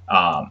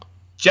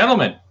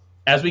 Gentlemen,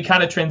 as we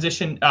kind of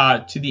transition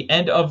to the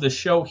end of the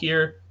show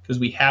here, because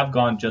we have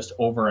gone just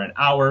over an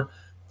hour,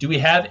 do we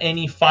have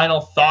any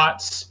final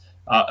thoughts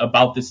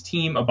about this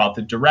team, about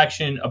the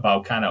direction,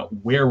 about kind of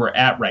where we're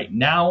at right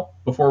now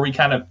before we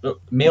kind of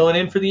mail it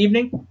in for the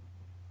evening?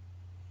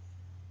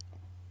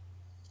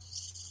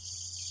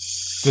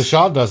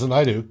 Deshaun doesn't.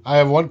 I do. I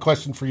have one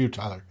question for you,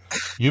 Tyler.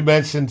 You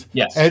mentioned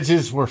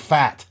edges were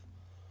fat.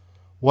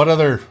 What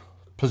other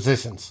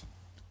positions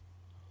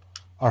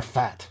are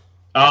fat?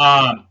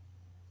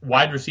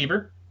 Wide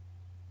receiver,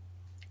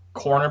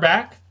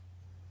 cornerback.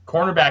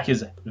 Cornerback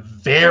is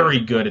very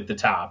good at the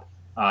top.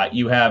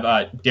 You have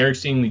Derek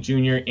Stingley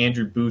Jr.,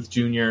 Andrew Booth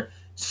Jr.,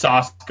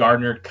 Sauce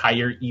Gardner,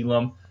 Kyer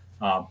Elam,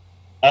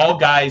 all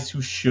guys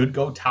who should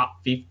go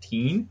top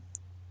 15.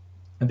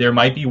 There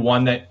might be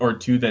one or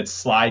two that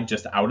slide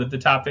just out of the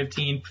top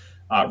 15.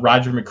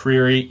 Roger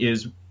McCreary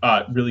is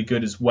really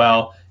good as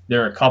well.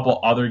 There are a couple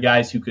other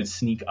guys who could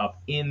sneak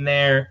up in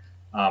there.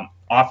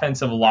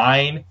 Offensive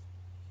line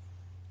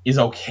is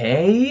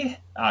okay.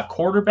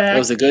 Quarterback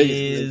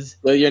is...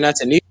 Well, you're not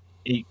to need...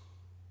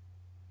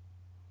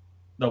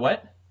 The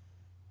what?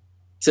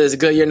 So it's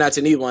good you're not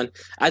to need one.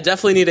 I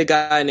definitely need a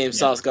guy named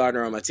Sauce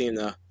Gardner on my team,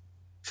 though.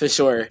 for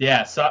sure.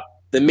 Yeah, so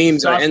The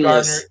memes are Sauce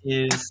endless.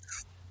 Gardner is,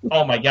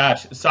 oh my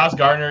gosh, Sauce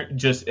Gardner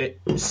just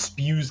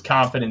spews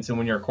confidence, and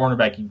when you're a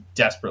cornerback, you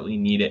desperately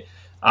need it.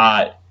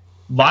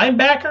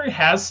 Linebacker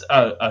has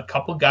a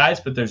couple guys,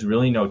 but there's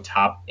really no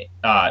top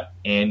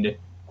end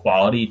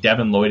quality.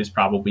 Devin Lloyd is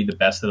probably the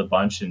best of the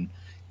bunch, and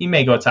he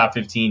may go top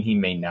 15, he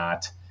may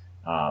not.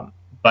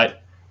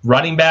 But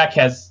running back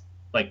has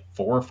like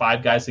 4 or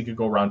 5 guys that could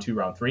go round 2,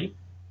 round 3,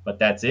 but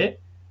that's it.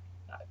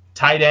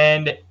 Tight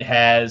end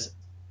has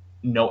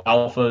no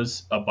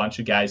alphas, a bunch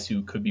of guys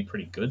who could be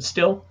pretty good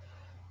still.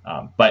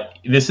 But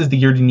this is the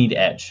year to need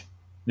edge.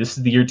 This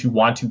is the year to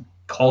want to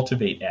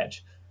cultivate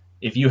edge.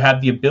 If you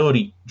have the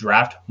ability,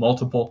 draft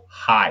multiple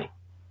high.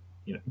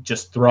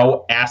 Just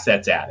throw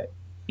assets at it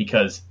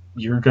because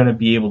you're going to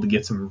be able to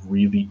get some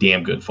really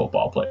damn good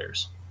football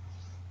players.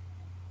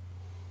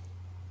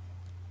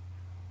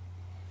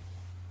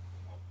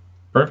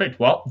 Perfect.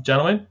 Well,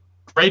 gentlemen,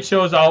 great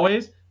show as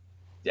always.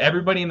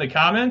 Everybody in the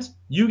comments,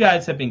 you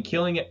guys have been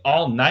killing it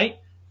all night.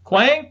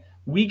 Quang,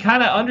 we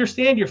kind of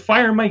understand your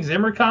fire Mike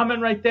Zimmer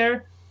comment right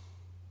there.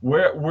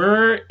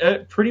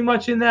 We're pretty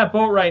much in that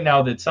boat right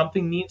now that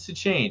something needs to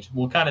change.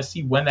 We'll kind of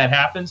see when that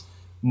happens.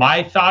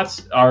 My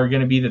thoughts are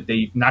going to be that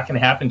they're not going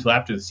to happen until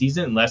after the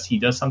season unless he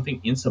does something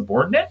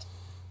insubordinate,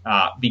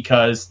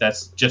 because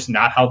that's just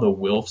not how the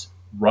Wilfs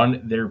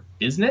run their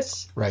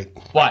business. Right.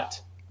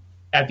 But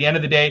at the end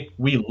of the day,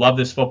 we love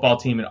this football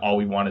team, and all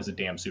we want is a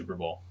damn Super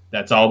Bowl.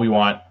 That's all we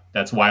want.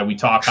 That's why we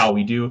talk how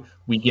we do.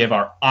 We give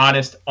our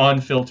honest,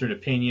 unfiltered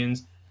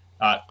opinions.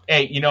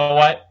 Hey, you know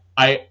what?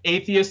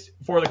 Atheist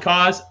for the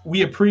cause,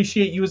 we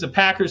appreciate you as a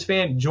Packers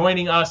fan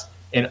joining us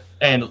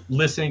and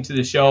listening to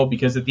the show,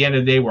 because at the end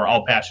of the day, we're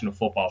all passionate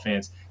football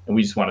fans, and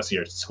we just want to see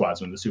our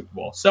squads win the Super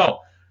Bowl. So,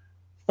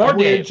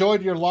 we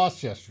enjoyed your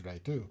loss yesterday,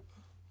 too.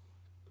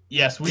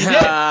 Yes, we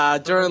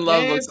did. Jordan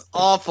Love looks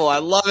awful. I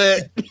love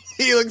it.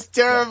 He looks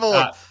terrible.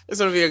 It's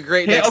going to be a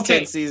great next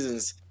 10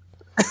 seasons.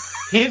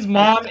 His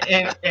mom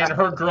and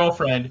her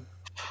girlfriend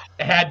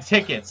had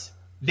tickets.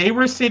 They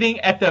were sitting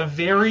at the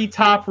very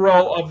top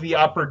row of the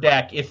upper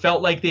deck. It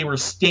felt like they were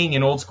Sting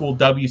in old school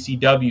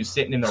WCW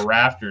sitting in the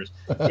rafters.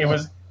 It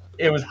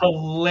was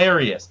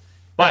hilarious.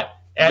 But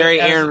very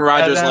Aaron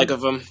Rodgers like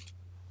of him.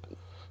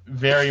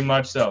 Very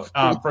much so.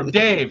 From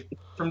Dave,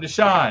 from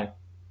Deshaun,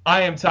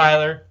 I am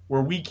Tyler,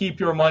 where we keep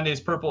your Mondays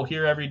purple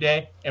here every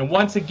day. And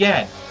once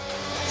again,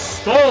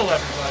 Skol,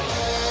 everybody.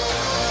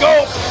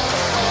 Go!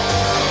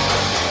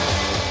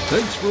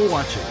 Thanks for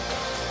watching.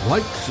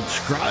 Like,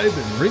 subscribe,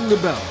 and ring the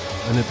bell.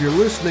 And if you're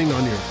listening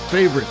on your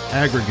favorite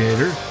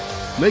aggregator,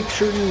 make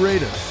sure you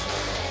rate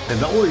us.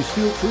 And always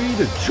feel free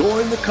to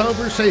join the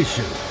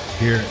conversation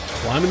here at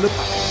Climbing the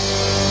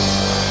Pike.